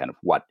mean just kind of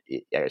what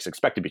is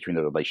expected between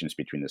the relations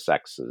between the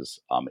sexes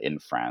in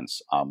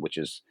France, which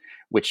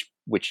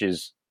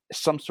is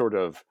some sort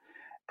of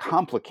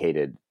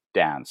complicated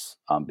dance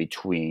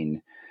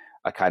between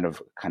a kind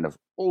of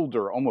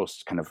older,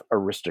 almost kind of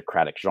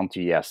aristocratic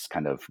gentillesse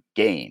kind of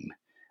game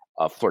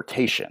of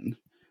flirtation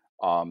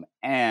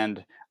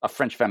and a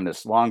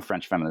long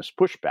French feminist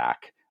pushback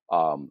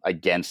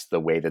against the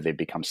way that they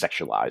become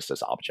sexualized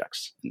as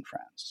objects in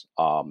France.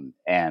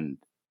 And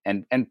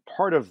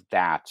part of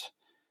that,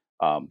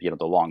 the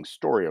long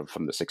story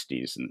from the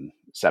 60s and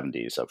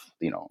 70s of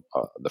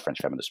the French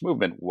feminist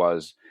movement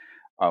was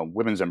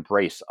women's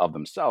embrace of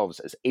themselves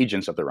as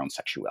agents of their own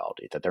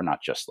sexuality, that they're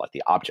not just like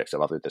the objects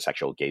of the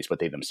sexual gaze, but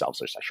they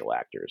themselves are sexual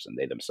actors, and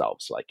they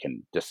themselves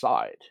can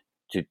decide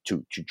to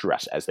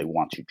dress as they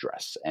want to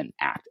dress and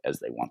act as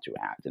they want to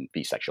act and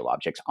be sexual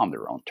objects on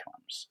their own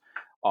terms.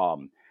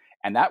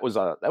 And that was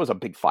a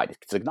big fight.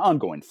 It's an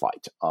ongoing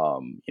fight.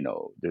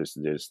 There's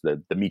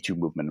the Me Too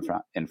movement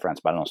in France.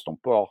 Balance ton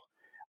port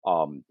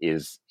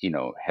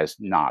has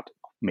not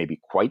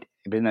maybe quite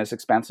been as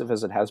expansive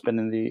as it has been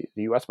in the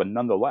U.S., but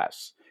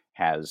nonetheless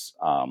has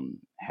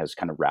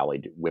kind of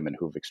rallied women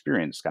who've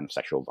experienced kind of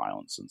sexual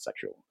violence and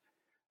sexual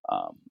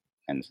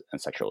and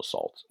sexual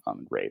assault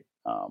and rape,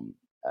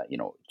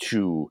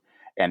 to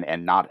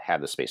and not have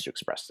the space to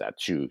express that,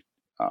 to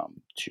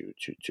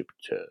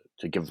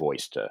give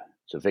voice to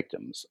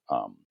victims,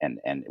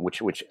 and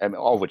which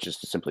all of which is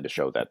simply to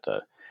show that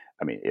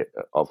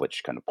all of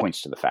which kind of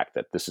points to the fact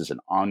that this is an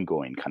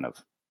ongoing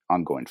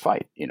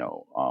fight,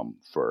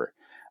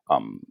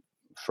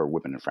 for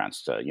women in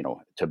France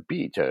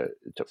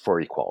for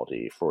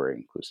equality, for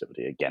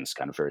inclusivity, against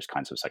kind of various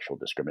kinds of sexual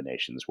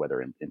discriminations,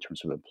 whether in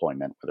terms of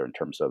employment, whether in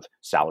terms of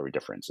salary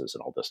differences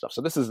and all this stuff.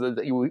 So this is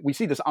we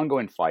see this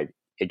ongoing fight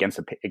against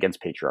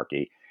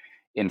patriarchy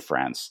in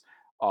France.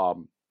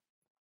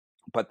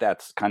 But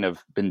that's kind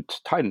of been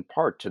tied in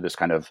part to this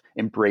kind of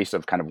embrace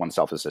of kind of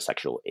oneself as a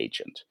sexual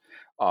agent.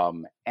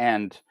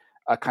 And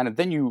kind of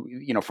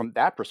then from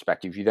that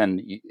perspective,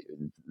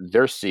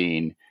 they're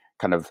seeing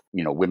kind of,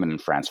 women in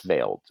France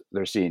veiled.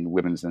 They're seeing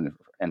women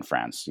in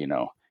France,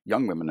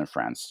 young women in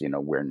France,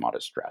 wearing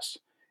modest dress.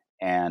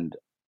 And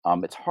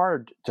it's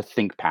hard to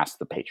think past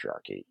the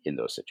patriarchy in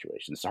those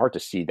situations. It's hard to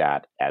see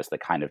that as the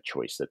kind of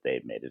choice that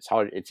they've made.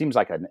 It seems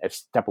like a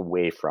step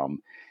away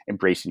from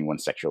embracing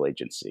one's sexual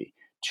agency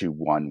to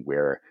one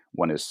where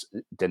one is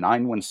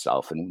denying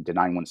oneself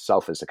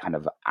as a kind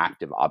of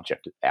active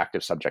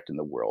subject in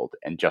the world,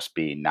 and just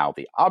being now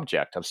the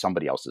object of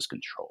somebody else's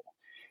control.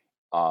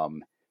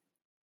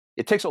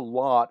 It takes a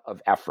lot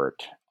of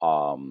effort,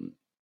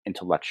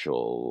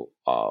 intellectual,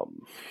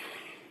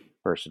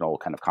 personal,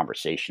 kind of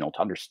conversational,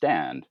 to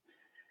understand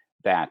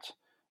that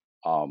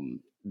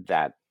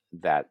that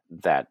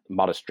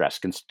modest dress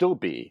can still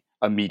be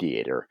a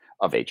mediator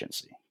of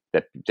agency.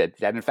 That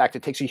in fact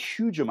it takes a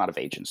huge amount of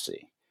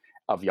agency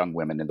of young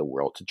women in the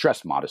world to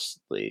dress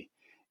modestly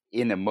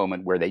in a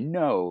moment where they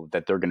know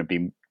that they're going to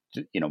be,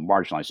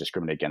 marginalized,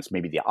 discriminated against,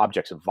 maybe the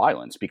objects of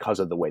violence because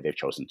of the way they've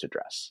chosen to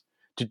dress.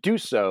 To do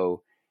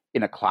so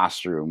in a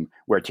classroom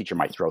where a teacher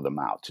might throw them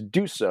out. To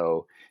do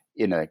so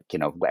in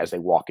as they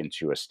walk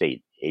into a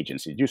state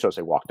agency. To do so as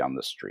they walk down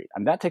the street.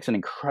 And that takes an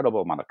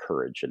incredible amount of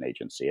courage and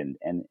agency. And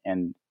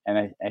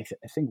I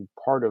think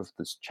part of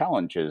this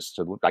challenge is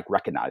to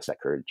recognize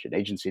that courage and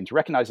agency, and to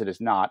recognize it as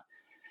not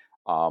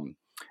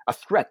a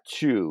threat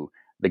to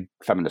the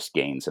feminist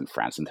gains in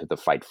France and to the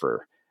fight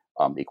for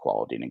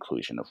equality and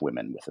inclusion of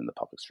women within the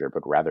public sphere,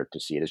 but rather to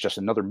see it as just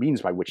another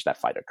means by which that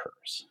fight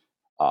occurs,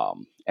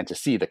 and to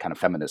see the kind of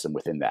feminism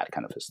within that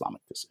kind of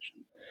Islamic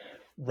decision.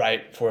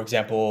 Right. For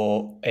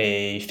example,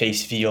 a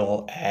face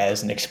veil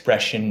as an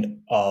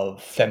expression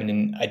of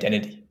feminine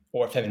identity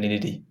or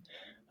femininity,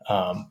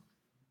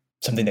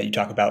 something that you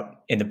talk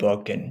about in the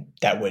book, and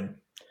that would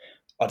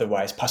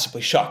otherwise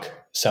possibly shock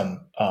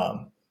some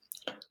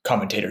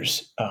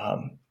commentators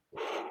on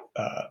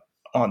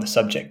the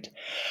subject.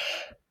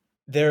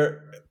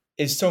 There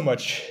is so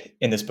much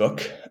in this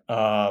book.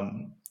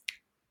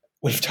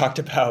 We've talked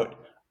about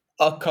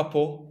a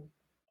couple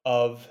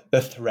of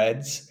the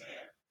threads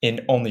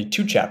in only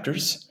 2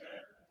 chapters,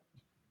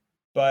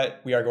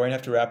 but we are going to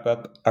have to wrap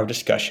up our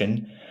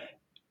discussion.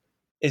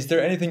 Is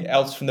there anything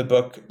else from the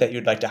book that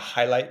you'd like to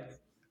highlight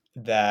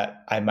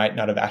that I might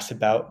not have asked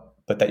about,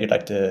 but that you'd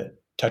like to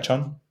touch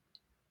on?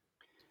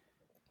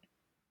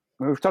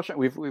 We've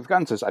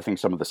gotten to, I think,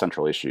 some of the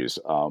central issues.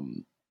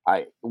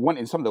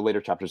 In some of the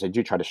later chapters, I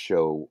do try to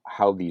show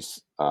how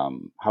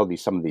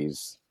some of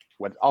these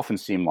what often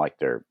seem like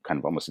they're kind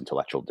of almost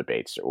intellectual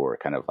debates or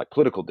kind of like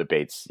political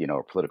debates,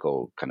 or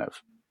political kind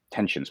of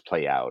tensions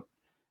play out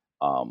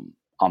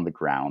on the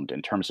ground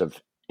in terms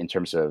of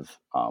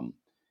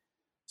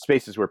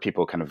spaces where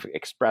people kind of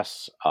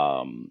express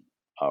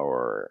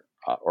or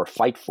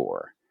fight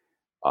for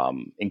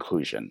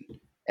inclusion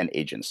and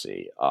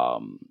agency.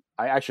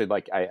 I actually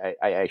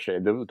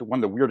one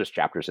of the weirdest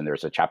chapters in there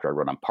is a chapter I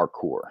wrote on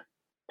parkour.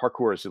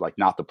 Parkour is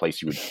not the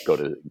place you would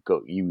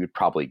you would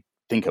probably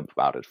think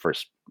about at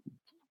first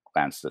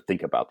glance to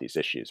think about these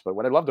issues. But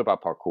what I loved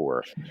about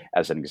parkour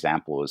as an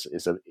example is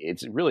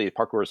it's really,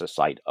 parkour is a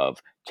site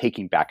of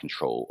taking back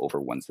control over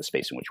the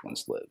space in which one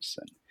lives,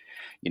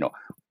 and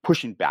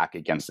pushing back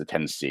against the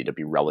tendency to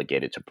be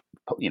relegated to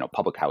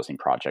public housing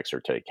projects or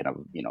to kind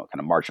of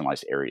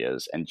marginalized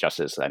areas, and just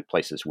as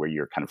places where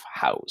you're kind of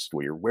housed,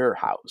 where you're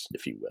warehoused,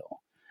 if you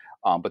will.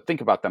 but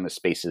think about them as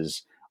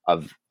spaces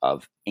of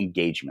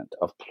engagement,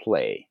 of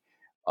play,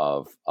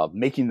 of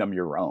making them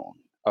your own,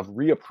 of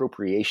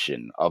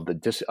reappropriation of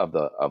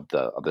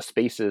the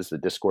spaces, the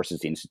discourses,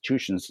 the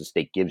institutions the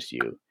state gives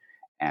you,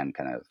 and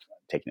kind of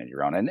taking it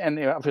your own. And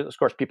of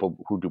course, people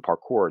who do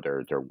parkour,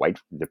 they're white.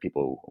 They're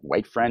people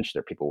white French.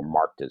 They're people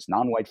marked as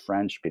non-white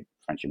French,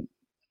 French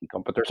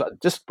income. But there's a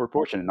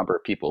disproportionate number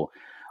of people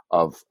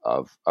of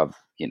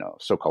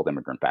so-called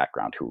immigrant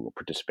background who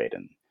participate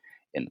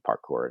in the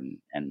parkour,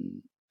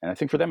 and I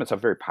think for them it's a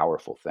very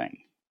powerful thing.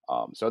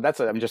 So that's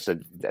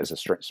as a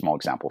small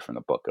example from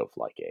the book of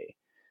like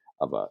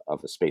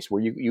a space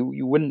where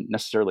you wouldn't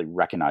necessarily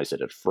recognize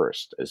it at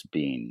first as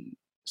being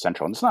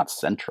central, and it's not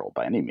central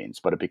by any means,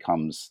 but it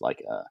becomes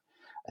like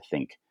I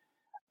think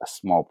a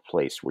small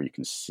place where you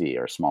can see,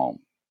 or a small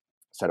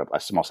set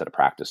of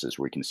practices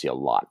where you can see a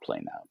lot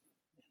playing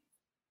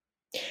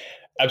out.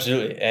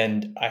 Absolutely.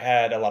 And I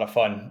had a lot of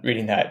fun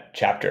reading that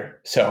chapter.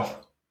 So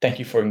thank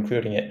you for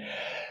including it.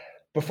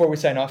 Before we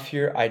sign off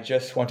here, I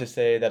just want to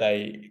say that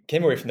I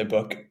came away from the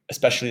book,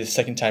 especially the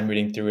second time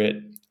reading through it,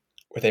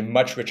 with a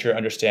much richer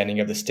understanding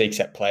of the stakes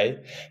at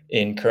play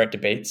in current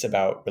debates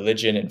about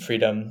religion and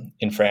freedom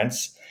in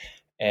France.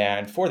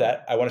 And for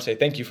that, I want to say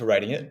thank you for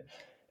writing it.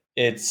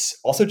 It's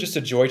also just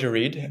a joy to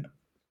read.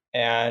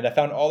 And I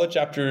found all the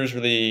chapters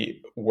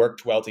really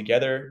worked well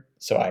together.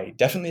 So I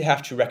definitely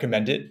have to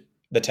recommend it,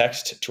 the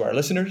text, to our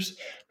listeners,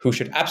 who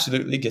should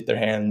absolutely get their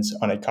hands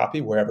on a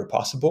copy wherever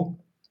possible.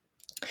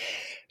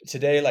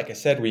 Today, like I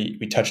said, we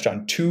touched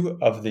on 2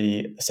 of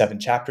the 7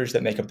 chapters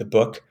that make up the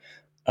book,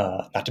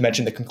 not to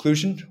mention the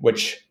conclusion,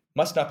 which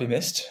must not be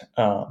missed,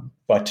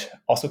 but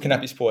also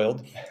cannot be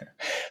spoiled.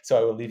 So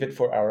I will leave it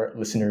for our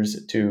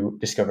listeners to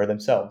discover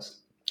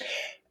themselves.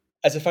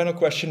 As a final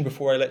question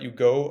before I let you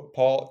go,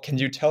 Paul, can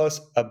you tell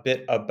us a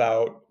bit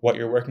about what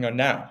you're working on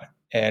now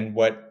and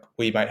what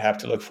we might have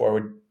to look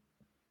forward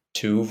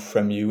to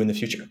from you in the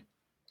future?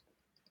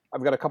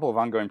 I've got a couple of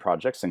ongoing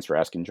projects. Thanks for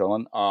asking,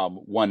 Jolan.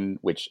 One,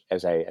 which,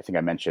 as I think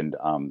I mentioned,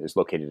 is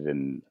located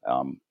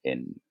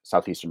in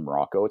southeastern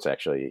Morocco.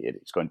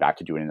 It's going back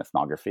to doing an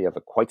ethnography of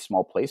a quite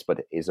small place, but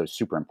it is a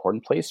super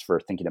important place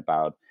for thinking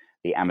about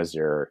the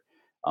Amazigh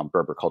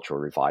Berber cultural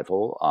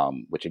revival,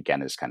 which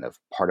again is kind of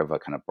part of a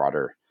kind of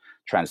broader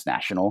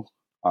transnational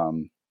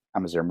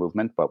Amazigh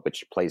movement, but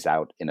which plays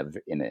out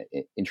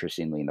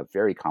interestingly in a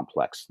very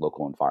complex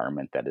local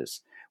environment that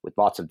is with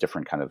lots of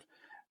different kind of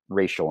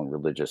racial and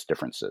religious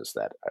differences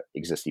that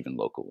exist even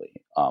locally.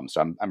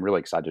 So I'm really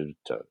excited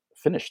to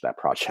finish that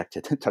project.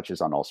 It touches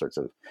on all sorts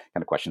of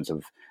kind of questions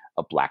of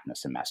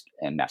blackness and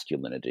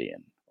masculinity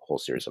and a whole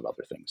series of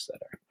other things that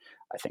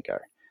I think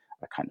are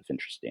kind of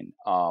interesting.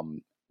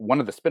 One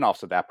of the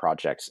spin-offs of that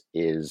project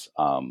is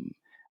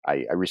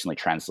I recently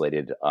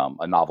translated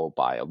a novel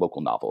by a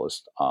local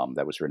novelist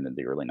that was written in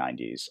the early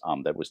 90s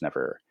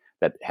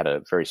that had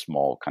a very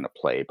small kind of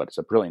play, but it's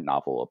a brilliant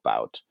novel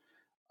about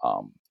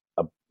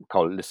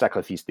called Le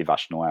Sacrifice des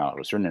Vaches Noires. It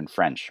was written in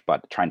French,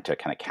 but trying to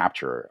kind of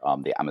capture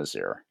the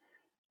Amazigh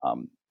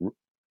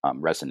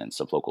resonance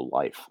of local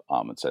life.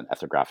 It's an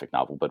ethnographic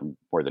novel, but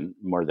more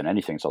than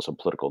anything, it's also a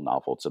political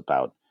novel. It's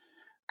about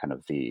kind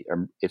of the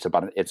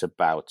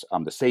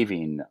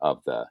saving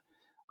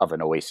of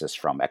an oasis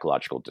from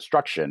ecological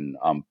destruction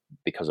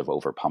because of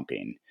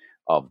overpumping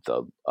of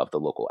the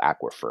local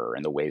aquifer,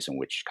 and the ways in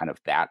which kind of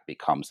that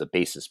becomes the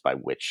basis by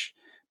which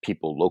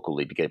people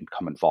locally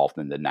become involved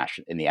in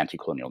the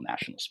anti-colonial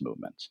nationalist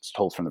movement. It's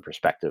told from the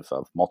perspective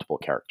of multiple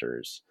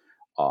characters,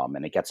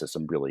 and it gets at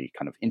some really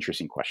kind of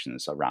interesting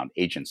questions around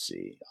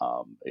agency,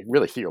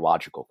 really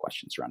theological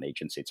questions around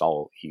agency. It's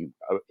all,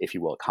 if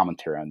you will, a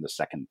commentary on the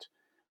second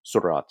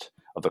surat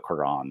of the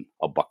Quran,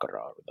 al-Baqarah,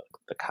 or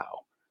the cow.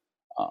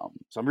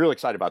 So I'm really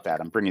excited about that.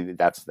 I'm bringing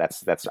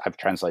I've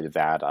translated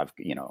that.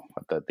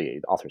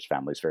 The author's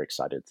family is very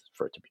excited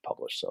for it to be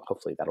published. So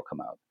hopefully that'll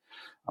come out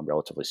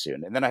relatively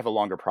soon. And then I have a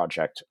longer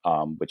project,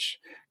 which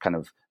kind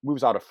of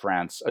moves out of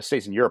France,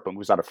 stays in Europe, but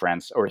moves out of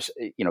France, or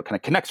kind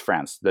of connects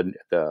France, and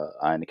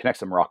it connects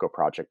the Morocco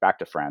project back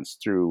to France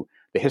through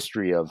the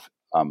history of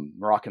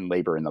Moroccan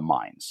labor in the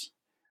mines,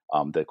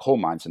 the coal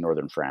mines in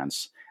northern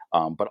France,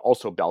 but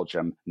also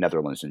Belgium,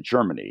 Netherlands, and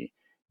Germany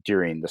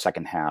during the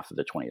second half of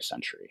the 20th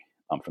century.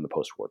 From the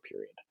post-war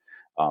period,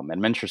 and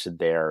I'm interested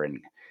there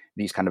in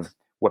these kind of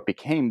what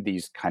became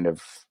these kind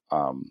of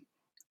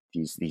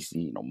these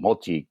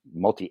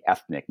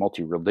multi-ethnic,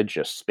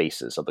 multi-religious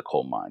spaces of the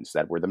coal mines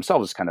that were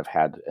themselves kind of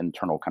had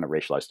internal kind of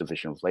racialized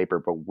division of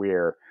labor, but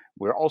where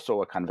we're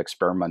also a kind of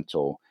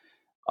experimental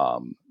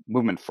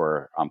movement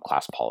for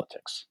class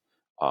politics,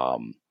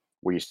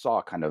 where you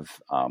saw kind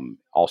of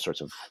all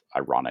sorts of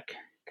ironic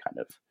kind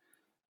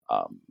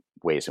of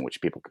ways in which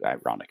the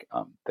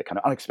kind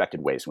of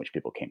unexpected ways in which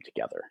people came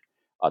together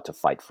to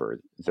fight for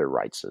their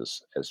rights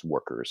as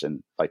workers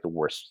in like the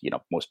worst,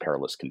 most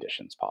perilous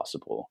conditions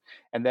possible.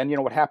 And then,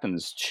 what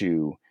happens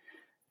to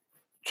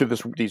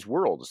these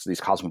worlds,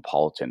 these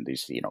cosmopolitan,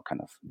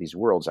 these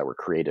worlds that were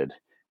created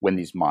when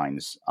these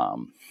mines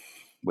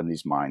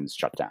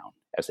shut down.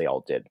 as they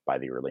all did by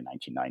the early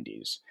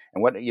 1990s.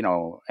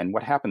 And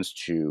what happens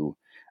to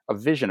a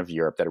vision of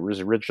Europe that was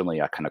originally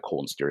a kind of coal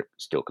and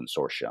steel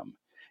consortium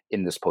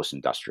in this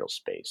post-industrial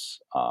space,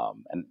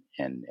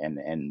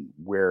 and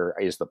where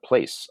is the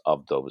place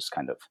of those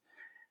kind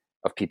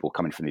of people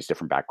coming from these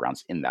different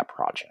backgrounds in that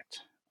project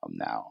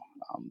now?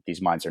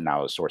 These mines are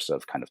now a source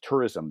of kind of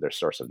tourism, they're a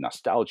source of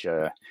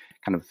nostalgia.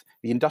 Kind of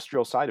the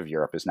industrial side of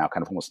Europe is now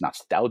kind of almost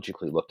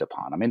nostalgically looked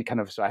upon. I mean, kind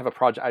of, so I have a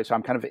project, so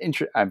I'm kind of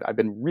I've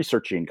been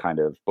researching kind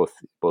of both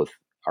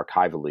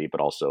archivally,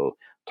 but also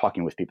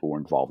talking with people who were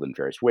involved in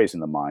various ways in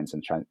the mines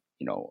and trying,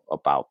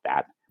 about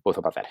that, both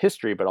about that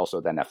history, but also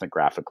then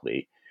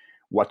ethnographically,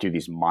 what do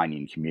these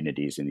mining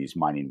communities and these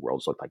mining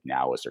worlds look like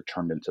now as they're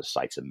turned into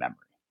sites of memory?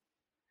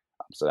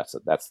 So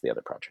that's the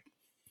other project.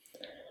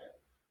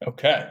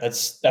 Okay,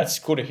 that's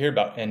cool to hear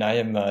about, and I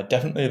am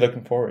definitely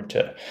looking forward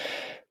to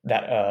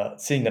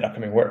that, seeing that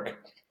upcoming work.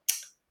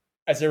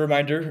 As a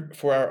reminder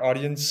for our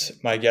audience,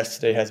 my guest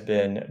today has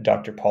been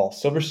Dr. Paul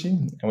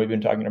Silverstein, and we've been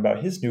talking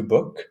about his new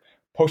book,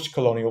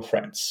 Postcolonial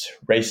France: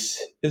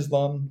 Race,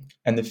 Islam,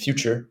 and the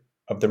Future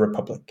of the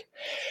Republic.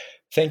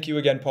 Thank you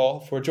again, Paul,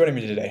 for joining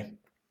me today.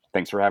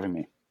 Thanks for having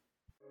me.